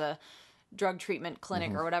 She runs a drug treatment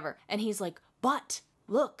clinic or whatever. And he's like, but...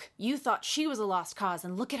 look, you thought she was a lost cause,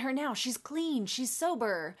 and look at her now. She's clean. She's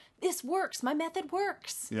sober. This works. My method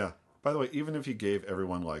works. Yeah. By the way, even if he gave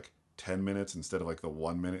everyone, like, 10 minutes instead of, like, the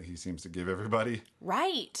 1 minute he seems to give everybody.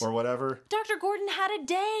 Right. Or whatever. Dr. Gordon had a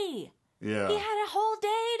day. Yeah. He had a whole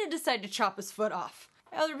day to decide to chop his foot off.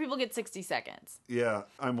 Other people get 60 seconds. Yeah.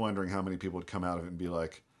 I'm wondering how many people would come out of it and be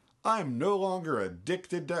like, I'm no longer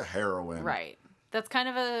addicted to heroin. Right. That's kind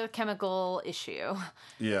of a chemical issue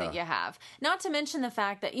that you have. Not to mention the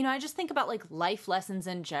fact that, I just think about like life lessons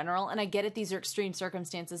in general, and I get it, these are extreme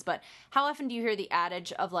circumstances, but how often do you hear the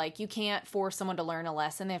adage of like, you can't force someone to learn a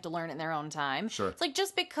lesson, they have to learn it in their own time? Sure. It's like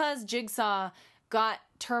just because Jigsaw got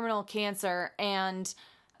terminal cancer and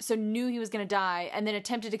so knew he was going to die and then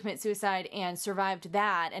attempted to commit suicide and survived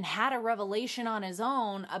that and had a revelation on his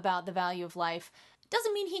own about the value of life,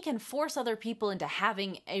 doesn't mean he can force other people into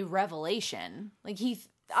having a revelation. Like,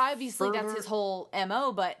 obviously that's his whole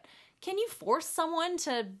MO, but can you force someone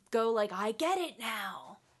to go like, I get it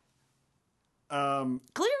now?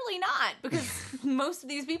 Clearly not, because most of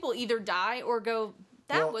these people either die or go,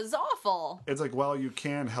 that was awful. It's like, while you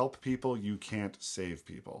can help people, you can't save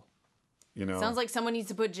people. Sounds like someone needs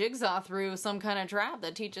to put Jigsaw through some kind of trap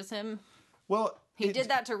that teaches him. Well, he did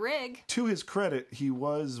that to Rig. To his credit, he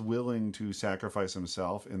was willing to sacrifice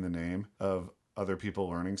himself in the name of other people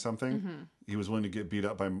learning something. Mm-hmm. He was willing to get beat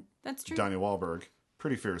up by Donnie Wahlberg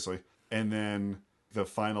pretty fiercely. And then the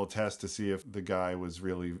final test to see if the guy was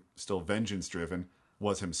really still vengeance-driven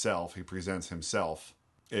was himself. He presents himself.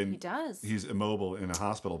 And he does. He's immobile in a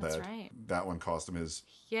hospital bed. That's right. That one cost him his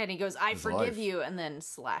Yeah, and he goes, I forgive life. You, and then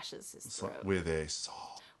slashes his throat. With a saw.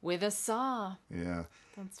 With a saw. Yeah.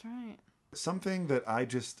 That's right. Something that I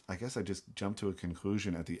guess I just jumped to a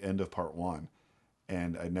conclusion at the end of part 1,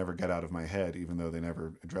 and I never got out of my head, even though they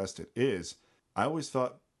never addressed it, is I always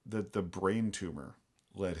thought that the brain tumor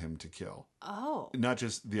led him to kill. Oh. Not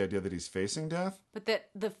just the idea that he's facing death, But that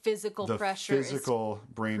the physical the pressure physical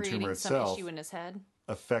brain is creating tumor some itself issue in his head.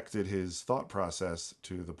 affected his thought process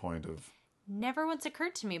to the point of Never once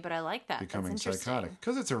occurred to me, but I like that. becoming That's interesting. psychotic.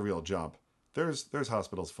 Because it's a real jump. There's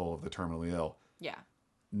hospitals full of the terminally ill. Yeah.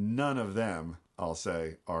 None of them, I'll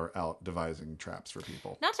say, are out devising traps for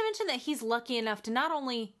people. Not to mention that he's lucky enough to not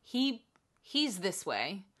only he's this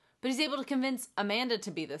way, but he's able to convince Amanda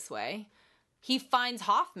to be this way. He finds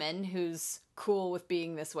Hoffman, who's cool with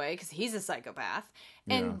being this way because he's a psychopath.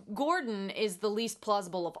 And Gordon is the least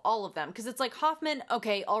plausible of all of them because it's like Hoffman,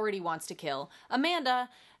 okay, already wants to kill. Amanda,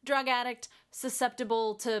 drug addict,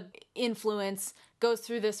 susceptible to influence, goes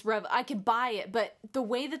through this I could buy it, but the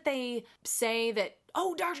way that they say that,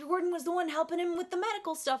 oh, Dr. Gordon was the one helping him with the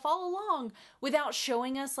medical stuff all along without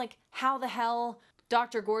showing us like how the hell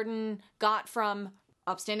Dr. Gordon got from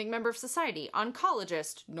upstanding member of society,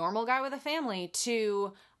 oncologist, normal guy with a family,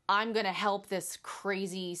 to I'm gonna help this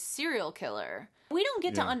crazy serial killer. We don't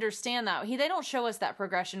get to understand that. They don't show us that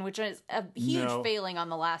progression, which is a huge failing on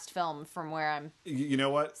the last film from where I'm You know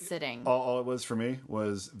what? sitting. All it was for me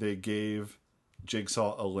was they gave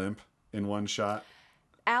Jigsaw a limp in one shot.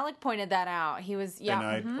 Alec pointed that out. He was, And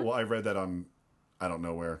I read that on, I don't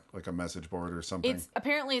know where, like a message board or something. It's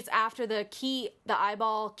after the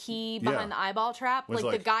eyeball key behind the eyeball trap.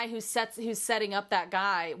 Like the guy who's setting up that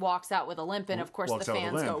guy walks out with a limp, and of course the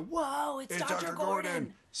fans go, "Whoa, it's Dr.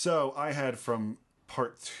 Gordon!" So I had from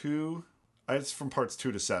parts 2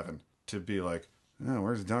 to 7 to be like, oh,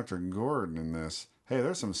 where's Dr. Gordon in this? Hey,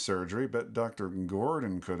 there's some surgery, but Dr.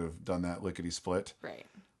 Gordon could have done that lickety split. Right.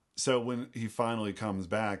 So when he finally comes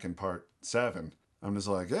back in part 7, I'm just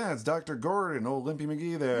like, yeah, it's Dr. Gordon, old Limpy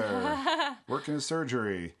McGee there, working his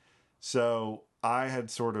surgery. So I had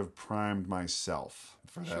sort of primed myself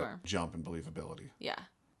for that jump in believability. Yeah.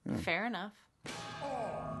 Fair enough.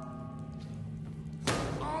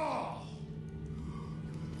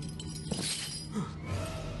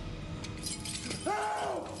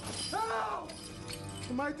 Help! Help!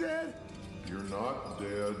 Am I dead? You're not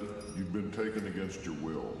dead. You've been taken against your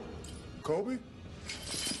will. Kobe?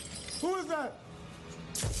 Who is that?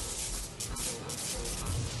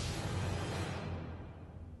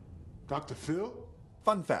 Dr. Phil?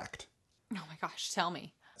 Fun fact. Oh my gosh, tell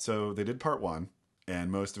me. So they did part 1,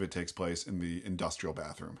 and most of it takes place in the industrial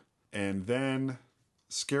bathroom. And then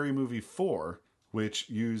Scary Movie 4, which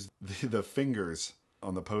used the fingers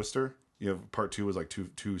on the poster. You have part 2 was like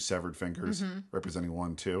two severed fingers representing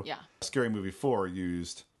 1, 2. Yeah. Scary Movie 4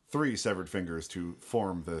 used 3 severed fingers to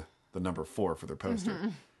form the number 4 for their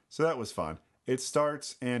poster. So that was fun. It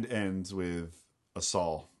starts and ends with a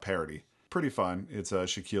Saul parody. Pretty fun. It's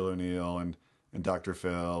Shaquille O'Neal and Dr.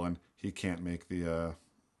 Phil, and he can't make the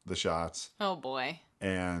shots. Oh boy.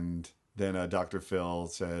 And then Dr. Phil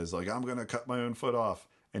says, like, I'm gonna cut my own foot off.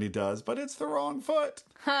 And he does, but it's the wrong foot.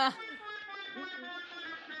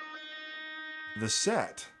 The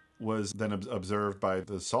set was then observed by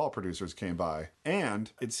the Saw producers came by. And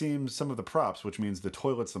it seems some of the props, which means the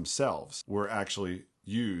toilets themselves, were actually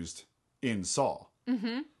used in Saw.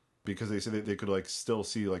 Mm-hmm. Because they said that they could like still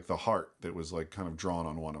see like the heart that was like kind of drawn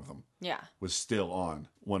on one of them. Yeah. Was still on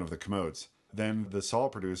one of the commodes. Then the Saw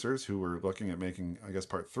producers, who were looking at making, I guess,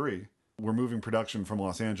 part 3, were moving production from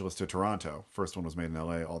Los Angeles to Toronto. First one was made in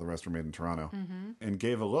LA, all the rest were made in Toronto. Mm-hmm. And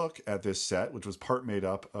gave a look at this set, which was part made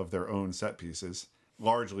up of their own set pieces,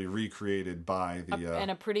 largely recreated by the...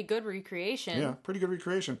 and a pretty good recreation. Yeah, pretty good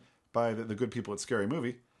recreation by the good people at Scary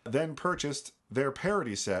Movie. Then purchased their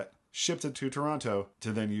parody set, shipped it to Toronto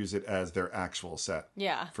to then use it as their actual set.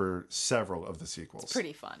 Yeah. For several of the sequels. It's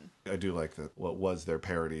pretty fun. I do like that what was their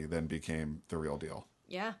parody then became the real deal.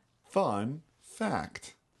 Yeah. Fun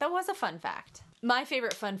fact. That was a fun fact. My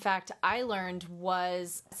favorite fun fact I learned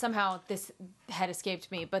was, somehow this had escaped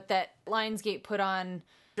me, but that Lionsgate put on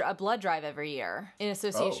a blood drive every year in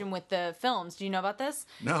association with the films. Do you know about this?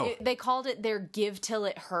 No. They called it their Give Till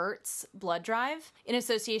It Hurts blood drive in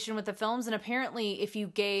association with the films. And apparently if you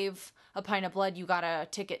gave a pint of blood, you got a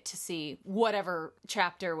ticket to see whatever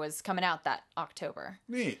chapter was coming out that October.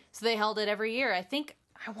 Neat. So they held it every year.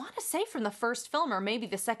 I want to say from the first film or maybe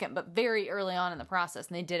the second, but very early on in the process.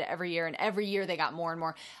 And they did it every year, and every year they got more and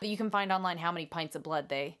more. But you can find online how many pints of blood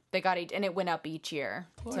they got each, and it went up each year.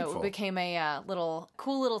 Delightful. So it became a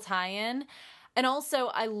cool little tie-in. And also,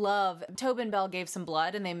 I love, Tobin Bell gave some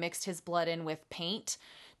blood, and they mixed his blood in with paint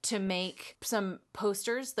to make some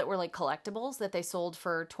posters that were like collectibles that they sold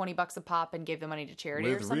for $20 a pop and gave the money to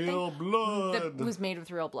charity or something. With real blood. That was made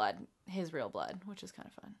with real blood. His real blood, which is kind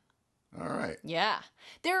of fun. All right. Yeah.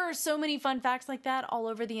 There are so many fun facts like that all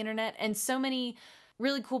over the internet, and so many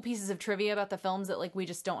really cool pieces of trivia about the films that like we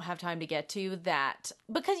just don't have time to get to, that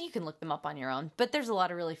because you can look them up on your own, but there's a lot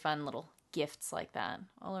of really fun little gifts like that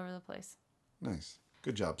all over the place. Nice.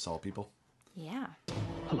 Good job, Saw people. Yeah.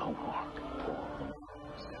 Hello, Mark.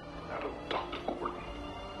 Hello, Dr. Gordon.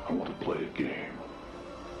 I want to play a game.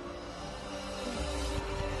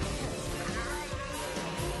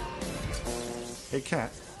 Hey,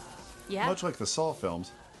 Kat. Yeah? Much like the Saw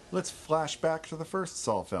films, let's flash back to the first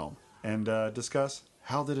Saw film and discuss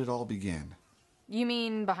how did it all begin. You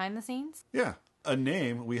mean behind the scenes? Yeah. A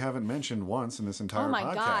name we haven't mentioned once in this entire podcast. Oh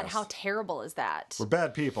my God, how terrible is that? We're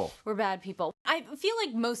bad people. We're bad people. I feel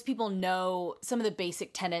like most people know some of the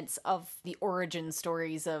basic tenets of the origin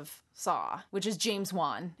stories of Saw, which is James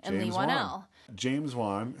Wan and Lee Wan-el. James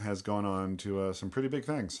Wan has gone on to some pretty big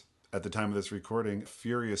things. At the time of this recording,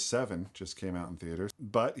 Furious 7 just came out in theaters.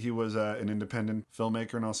 But he was an independent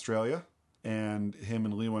filmmaker in Australia, and him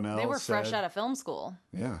and Lee Wan-el They were fresh out of film school.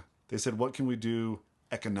 Yeah. They said, what can we do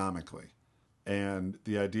economically? And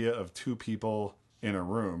the idea of two people in a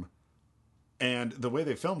room, and the way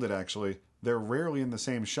they filmed it, actually, they're rarely in the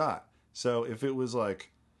same shot. So if it was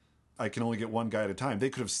like, I can only get one guy at a time,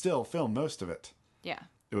 they could have still filmed most of it. Yeah.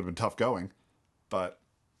 It would have been tough going, but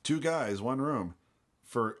two guys, one room,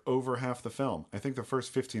 for over half the film. I think the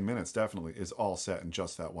first 15 minutes definitely is all set in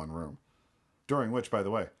just that one room. During which, by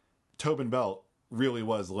the way, Tobin Bell really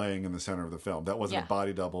was laying in the center of the film. That wasn't a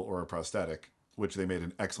body double or a prosthetic, which they made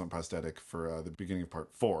an excellent prosthetic for the beginning of part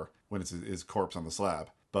 4, when it's his corpse on the slab.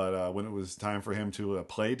 But when it was time for him to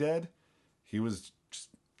play dead, he was just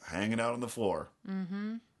hanging out on the floor.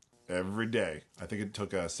 Mm-hmm. Every day. I think it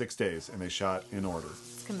took 6 days, and they shot in order.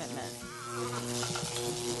 It's commitment.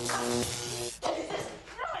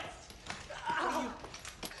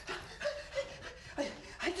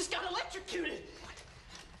 I just got electrocuted.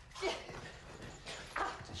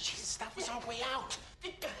 Jesus, that was our way out.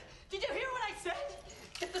 Did you hear what I said?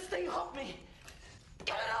 Get this thing off me.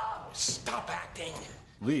 Get it off. Stop acting.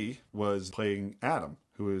 Lee was playing Adam,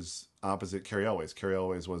 who is opposite Cary Elwes. Cary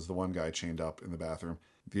Elwes was the one guy chained up in the bathroom.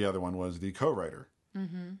 The other one was the co-writer,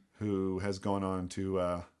 who has gone on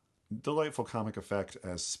to delightful comic effect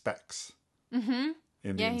as Specs in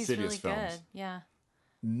the Insidious he's really films. Good. Yeah.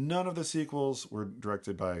 None of the sequels were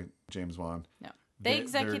directed by James Wan. No. They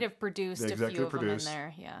executive produced a few of them in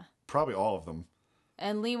there, yeah. Probably all of them.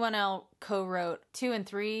 And Lee Wan-el co-wrote 2 and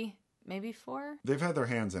 3, maybe 4? They've had their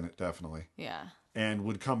hands in it, definitely. Yeah. And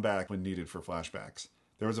would come back when needed for flashbacks.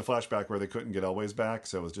 There was a flashback where they couldn't get Elwes back,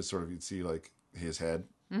 so it was just sort of, you'd see like his head,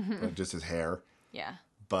 just his hair. Yeah.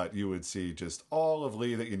 But you would see just all of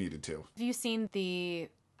Lee that you needed to. Have you seen the,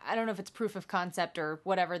 I don't know if it's proof of concept or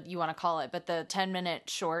whatever you want to call it, but the 10-minute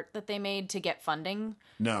short that they made to get funding?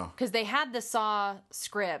 No. Because they had the Saw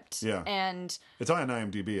script. Yeah. And it's on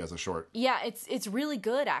IMDb as a short. yeah, it's really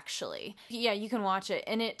good, actually. Yeah, you can watch it.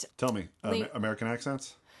 And it... Tell me, American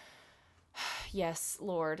accents? Yes,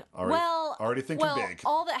 Lord. Already thinking big.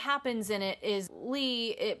 All that happens in it is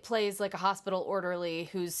Lee, it plays like a hospital orderly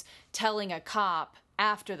who's telling a cop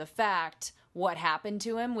after the fact what happened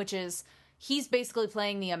to him, which is he's basically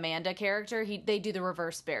playing the Amanda character. They do the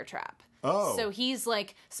reverse bear trap. Oh. So he's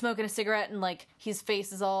like smoking a cigarette and like his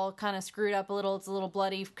face is all kind of screwed up a little. It's a little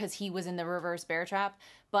bloody because he was in the reverse bear trap.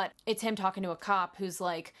 But it's him talking to a cop who's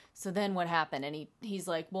like, so then what happened? And he's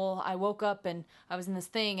like, well, I woke up and I was in this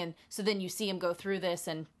thing. And so then you see him go through this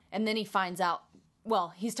and then he finds out,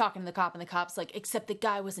 well, he's talking to the cop and the cop's like, except the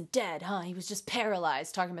guy wasn't dead, huh? He was just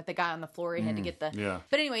paralyzed, talking about the guy on the floor. He had to get the... Yeah.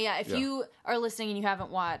 But anyway, yeah, if you are listening and you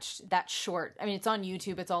haven't watched that short, I mean, it's on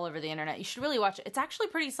YouTube, it's all over the internet. You should really watch it. It's actually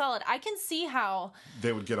pretty solid. I can see how...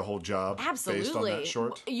 They would get a whole job based on that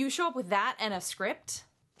short. You show up with that and a script,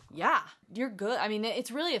 yeah, you're good. I mean,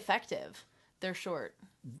 it's really effective. They're short.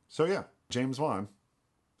 So yeah, James Wan,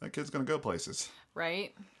 that kid's gonna go places.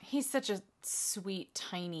 Right? He's such a sweet,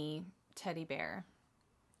 tiny teddy bear.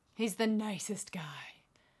 He's the nicest guy.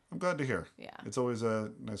 I'm glad to hear. Yeah. It's always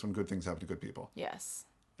nice when good things happen to good people. Yes.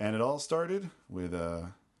 And it all started with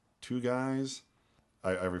two guys,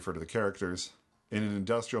 I refer to the characters, in an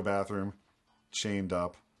industrial bathroom, chained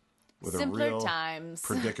up, with Simpler a real times.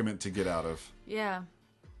 predicament to get out of. Yeah.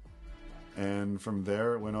 And from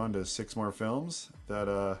there, it went on to 6 more films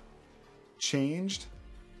that changed,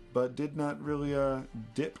 but did not really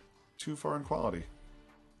dip too far in quality.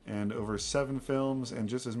 And over 7 films and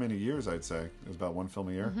just as many years, I'd say. It was about 1 film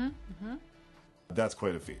a year. That's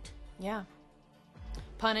quite a feat. Yeah.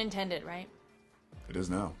 Pun intended, right? It is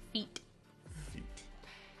now. Feet.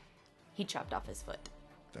 He chopped off his foot.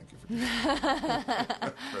 Thank you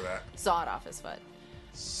for that. Sawed off his foot.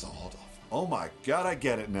 Sawed off. Oh my god, I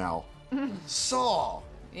get it now. Saw.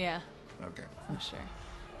 Yeah. Okay. I'm sure.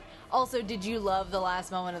 Also, did you love the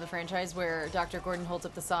last moment of the franchise where Dr. Gordon holds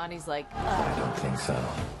up the saw and he's like, I don't think so.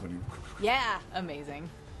 yeah, amazing.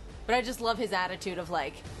 But I just love his attitude of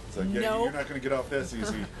like, It's like, yeah, nope. you're not going to get off this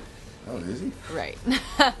easy. Oh, is he? Right.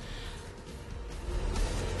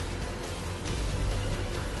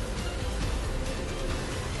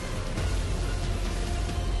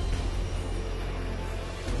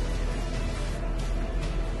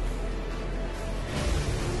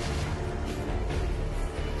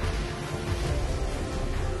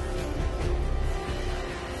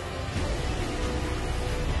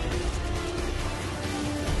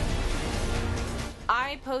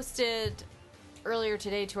 I posted earlier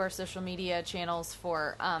today to our social media channels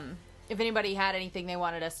for if anybody had anything they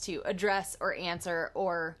wanted us to address or answer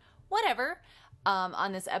or whatever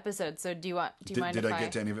on this episode. So do you mind Did if I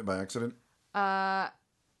get to any of it by accident?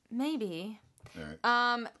 Maybe. All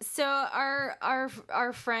right. So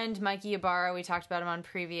our friend Mikey Ibarra, we talked about him on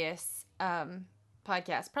previous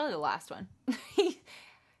podcast, probably the last one.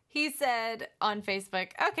 He said on Facebook,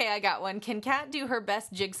 okay, I got one. Can Kat do her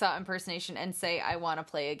best Jigsaw impersonation and say, I want to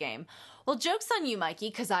play a game? Well, joke's on you, Mikey,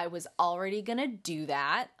 because I was already going to do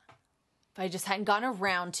that. If I just hadn't gone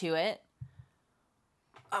around to it.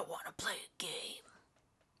 I want to play a game.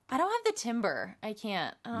 I don't have the timbre. I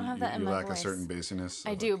can't. I don't have that in my voice. You lack a certain bassiness.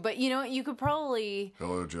 I do, but you know what? You could probably...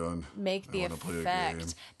 Hello, John. Make the I wanna play a game.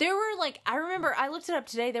 effect. There were like, I remember, I looked it up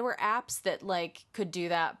today. There were apps that like could do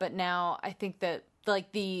that, but now I think that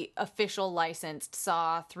like the official licensed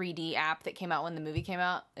Saw 3D app that came out when the movie came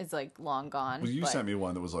out is like long gone. Well, you sent me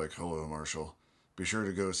one that was like, hello, Marshall. Be sure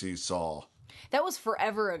to go see Saw. That was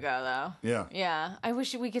forever ago, though. Yeah. Yeah. I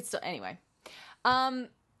wish we could still... Anyway.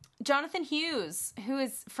 Jonathan Hughes, who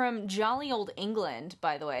is from jolly old England,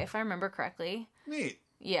 by the way, if I remember correctly. Neat.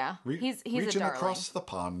 Yeah. He's reaching a darling. across the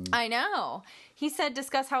pond. I know. He said,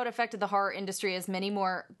 discuss how it affected the horror industry as many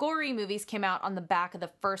more gory movies came out on the back of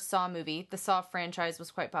the first Saw movie. The Saw franchise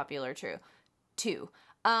was quite popular, too.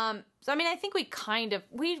 So, I mean, I think we kind of...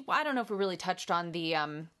 I don't know if we really touched on the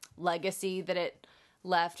legacy that it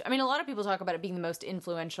left. I mean, a lot of people talk about it being the most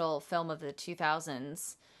influential film of the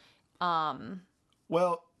 2000s.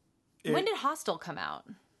 Well... when did Hostel come out?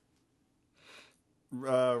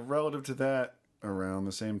 Relative to that, around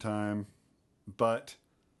the same time. But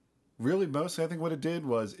really, mostly, I think what it did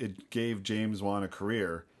was it gave James Wan a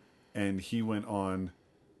career, and he went on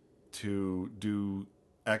to do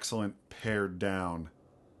excellent pared down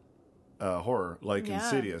horror, like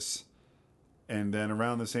Insidious. And then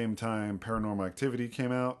around the same time, Paranormal Activity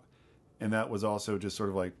came out, and that was also just sort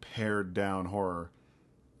of like pared down horror.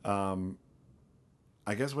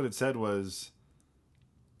 I guess what it said was,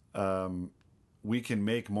 we can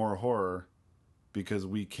make more horror because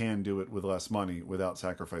we can do it with less money without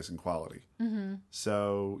sacrificing quality. Mm-hmm.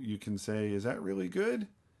 So you can say, is that really good?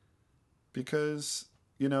 Because,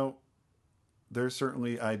 you know, there's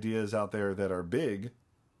certainly ideas out there that are big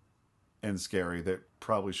and scary that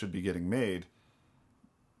probably should be getting made.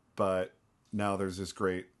 But now there's this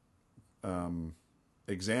great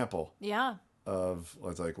example. Yeah. Of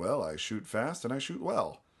it's like, well, I shoot fast and I shoot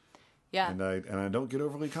well. Yeah. And I don't get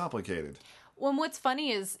overly complicated. Well, what's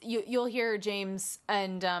funny is you'll hear James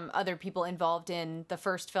and other people involved in the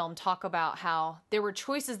first film talk about how there were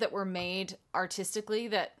choices that were made artistically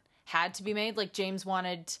that had to be made. Like James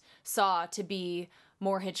wanted Saw to be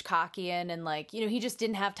more Hitchcockian, and like, you know, he just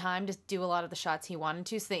didn't have time to do a lot of the shots he wanted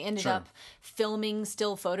to. So they ended up filming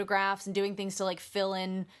still photographs and doing things to like fill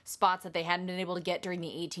in spots that they hadn't been able to get during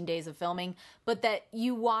the 18 days of filming. But that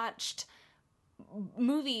you watched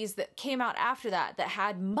movies that came out after that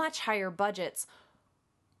had much higher budgets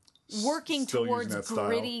working Still towards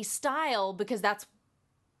gritty style because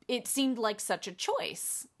it seemed like such a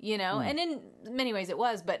choice, you know? And in many ways it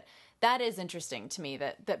was, but that is interesting to me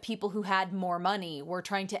that people who had more money were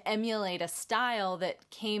trying to emulate a style that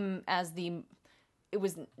came as it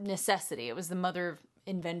was necessity. It was the mother of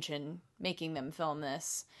invention making them film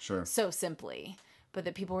this so simply. But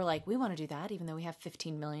that people were like, we want to do that even though we have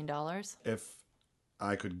 $15 million. If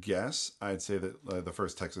I could guess, I'd say that the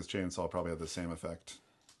first Texas Chainsaw probably had the same effect.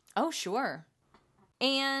 Oh, sure.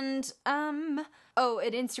 And, an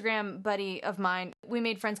Instagram buddy of mine, we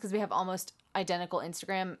made friends because we have almost identical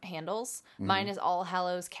Instagram handles. Mm-hmm. Mine is All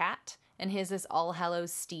Hallows Cat, and his is All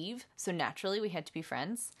Hallows Steve. So naturally, we had to be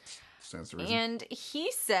friends. Stands to reason. And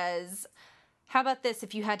he says, how about this?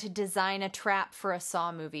 If you had to design a trap for a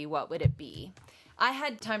Saw movie, what would it be? I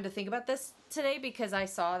had time to think about this today because I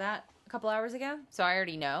saw that a couple hours ago, so I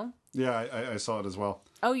already know. Yeah, I saw it as well.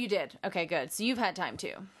 Oh, you did? Okay, good. So you've had time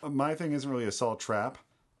too. My thing isn't really a Saw trap,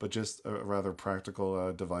 but just a rather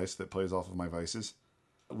practical device that plays off of my vices.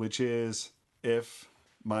 which is if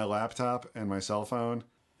my laptop and my cell phone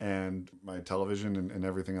and my television and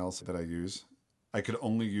everything else that I use, I could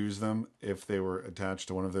only use them if they were attached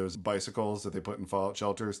to one of those bicycles that they put in fallout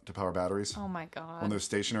shelters to power batteries. Oh my God. One of those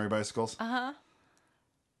stationary bicycles. Uh-huh.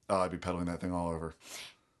 Oh, I'd be pedaling that thing all over.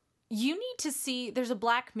 You need to see, there's a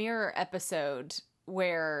Black Mirror episode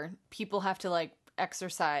where people have to like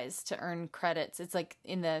exercise to earn credits. It's like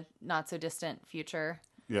in the not so distant future.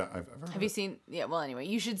 Yeah, I've heard Have you seen? Yeah, well, anyway,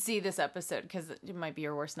 you should see this episode because it might be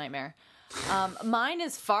your worst nightmare. Mine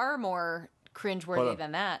is far more cringeworthy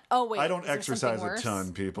than that. Oh, wait. I don't exercise a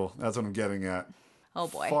ton, people. That's what I'm getting at. Oh,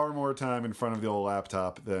 boy. Far more time in front of the old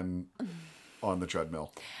laptop than on the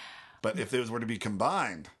treadmill. But if those were to be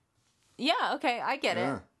combined. Yeah, okay, I get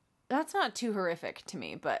Yeah. it. That's not too horrific to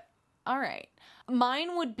me, but all right.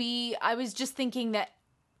 Mine would be, I was just thinking that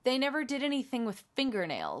they never did anything with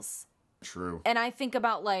fingernails. True. And I think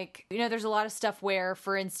about like, you know, there's a lot of stuff where,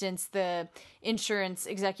 for instance, the insurance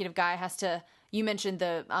executive guy has to, you mentioned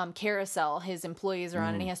the carousel his employees are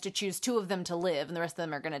on, and he has to choose 2 of them to live and the rest of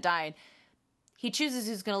them are going to die. He chooses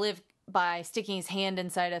who's going to live by sticking his hand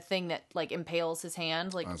inside a thing that like impales his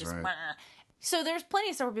hand. Like, That's just, right. So there's plenty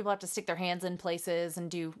of stuff where people have to stick their hands in places and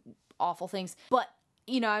do awful things. But,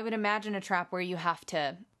 you know, I would imagine a trap where you have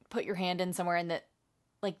to put your hand in somewhere and that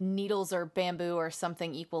like needles or bamboo or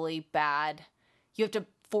something equally bad. You have to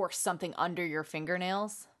force something under your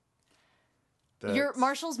fingernails.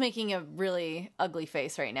 Marshall's making a really ugly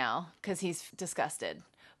face right now because he's disgusted.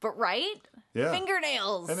 But right? Yeah.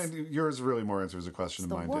 Fingernails. And then yours really more answers a question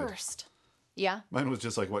than mine the worst. Yeah. Mine was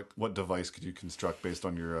just like, what device could you construct based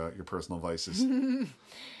on your personal vices? And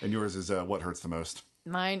yours is what hurts the most?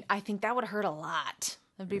 Mine, I think that would hurt a lot.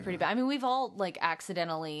 That'd be pretty bad. I mean, we've all like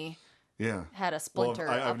accidentally had a splinter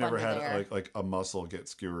Well, I've up never under had there. like a muscle get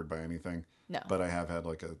skewered by anything. No. But I have had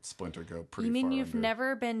like a splinter go pretty You mean far you've under.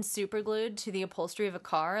 never been super glued to the upholstery of a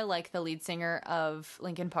car like the lead singer of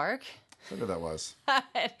Linkin Park? Who that was?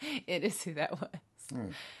 It is who that was. All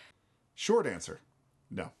right. Short answer.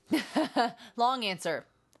 No. Long answer.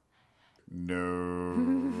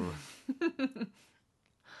 No.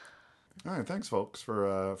 All right, thanks, folks,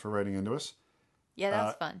 for writing into us. Yeah,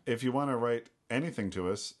 that's fun. If you want to write anything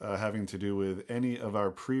to us having to do with any of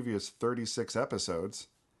our previous 36 episodes,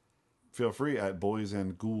 feel free at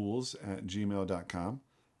boysandghouls@gmail.com.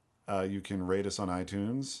 You can rate us on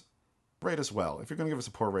iTunes. Rate us well. If you're going to give us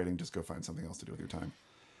a poor rating, just go find something else to do with your time.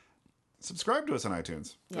 Subscribe to us on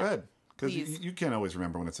iTunes. Yeah, go ahead. Because please. you can't always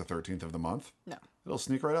remember when it's the 13th of the month. No. It'll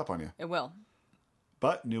sneak right up on you. It will.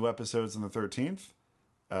 But new episodes on the 13th.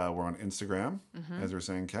 We're on Instagram, as we're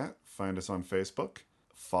saying, Kat. Find us on Facebook.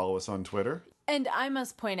 Follow us on Twitter. And I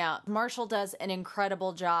must point out, Marshall does an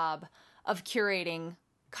incredible job of curating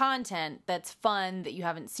content that's fun, that you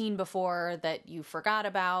haven't seen before, that you forgot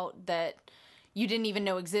about, that you didn't even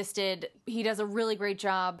know existed. He does a really great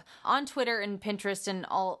job on Twitter and Pinterest and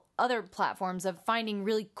all other platforms of finding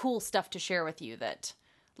really cool stuff to share with you that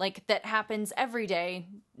happens every day,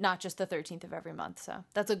 not just the 13th of every month. So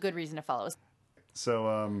that's a good reason to follow us.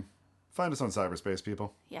 So find us on cyberspace,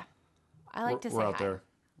 people. Yeah. I like to say we're out hi. there.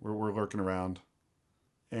 We're lurking around.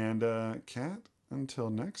 And Kat, until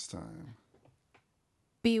next time.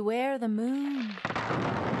 Beware the moon.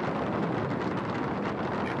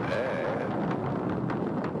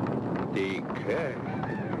 Decay.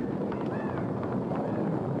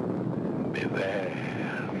 Beware.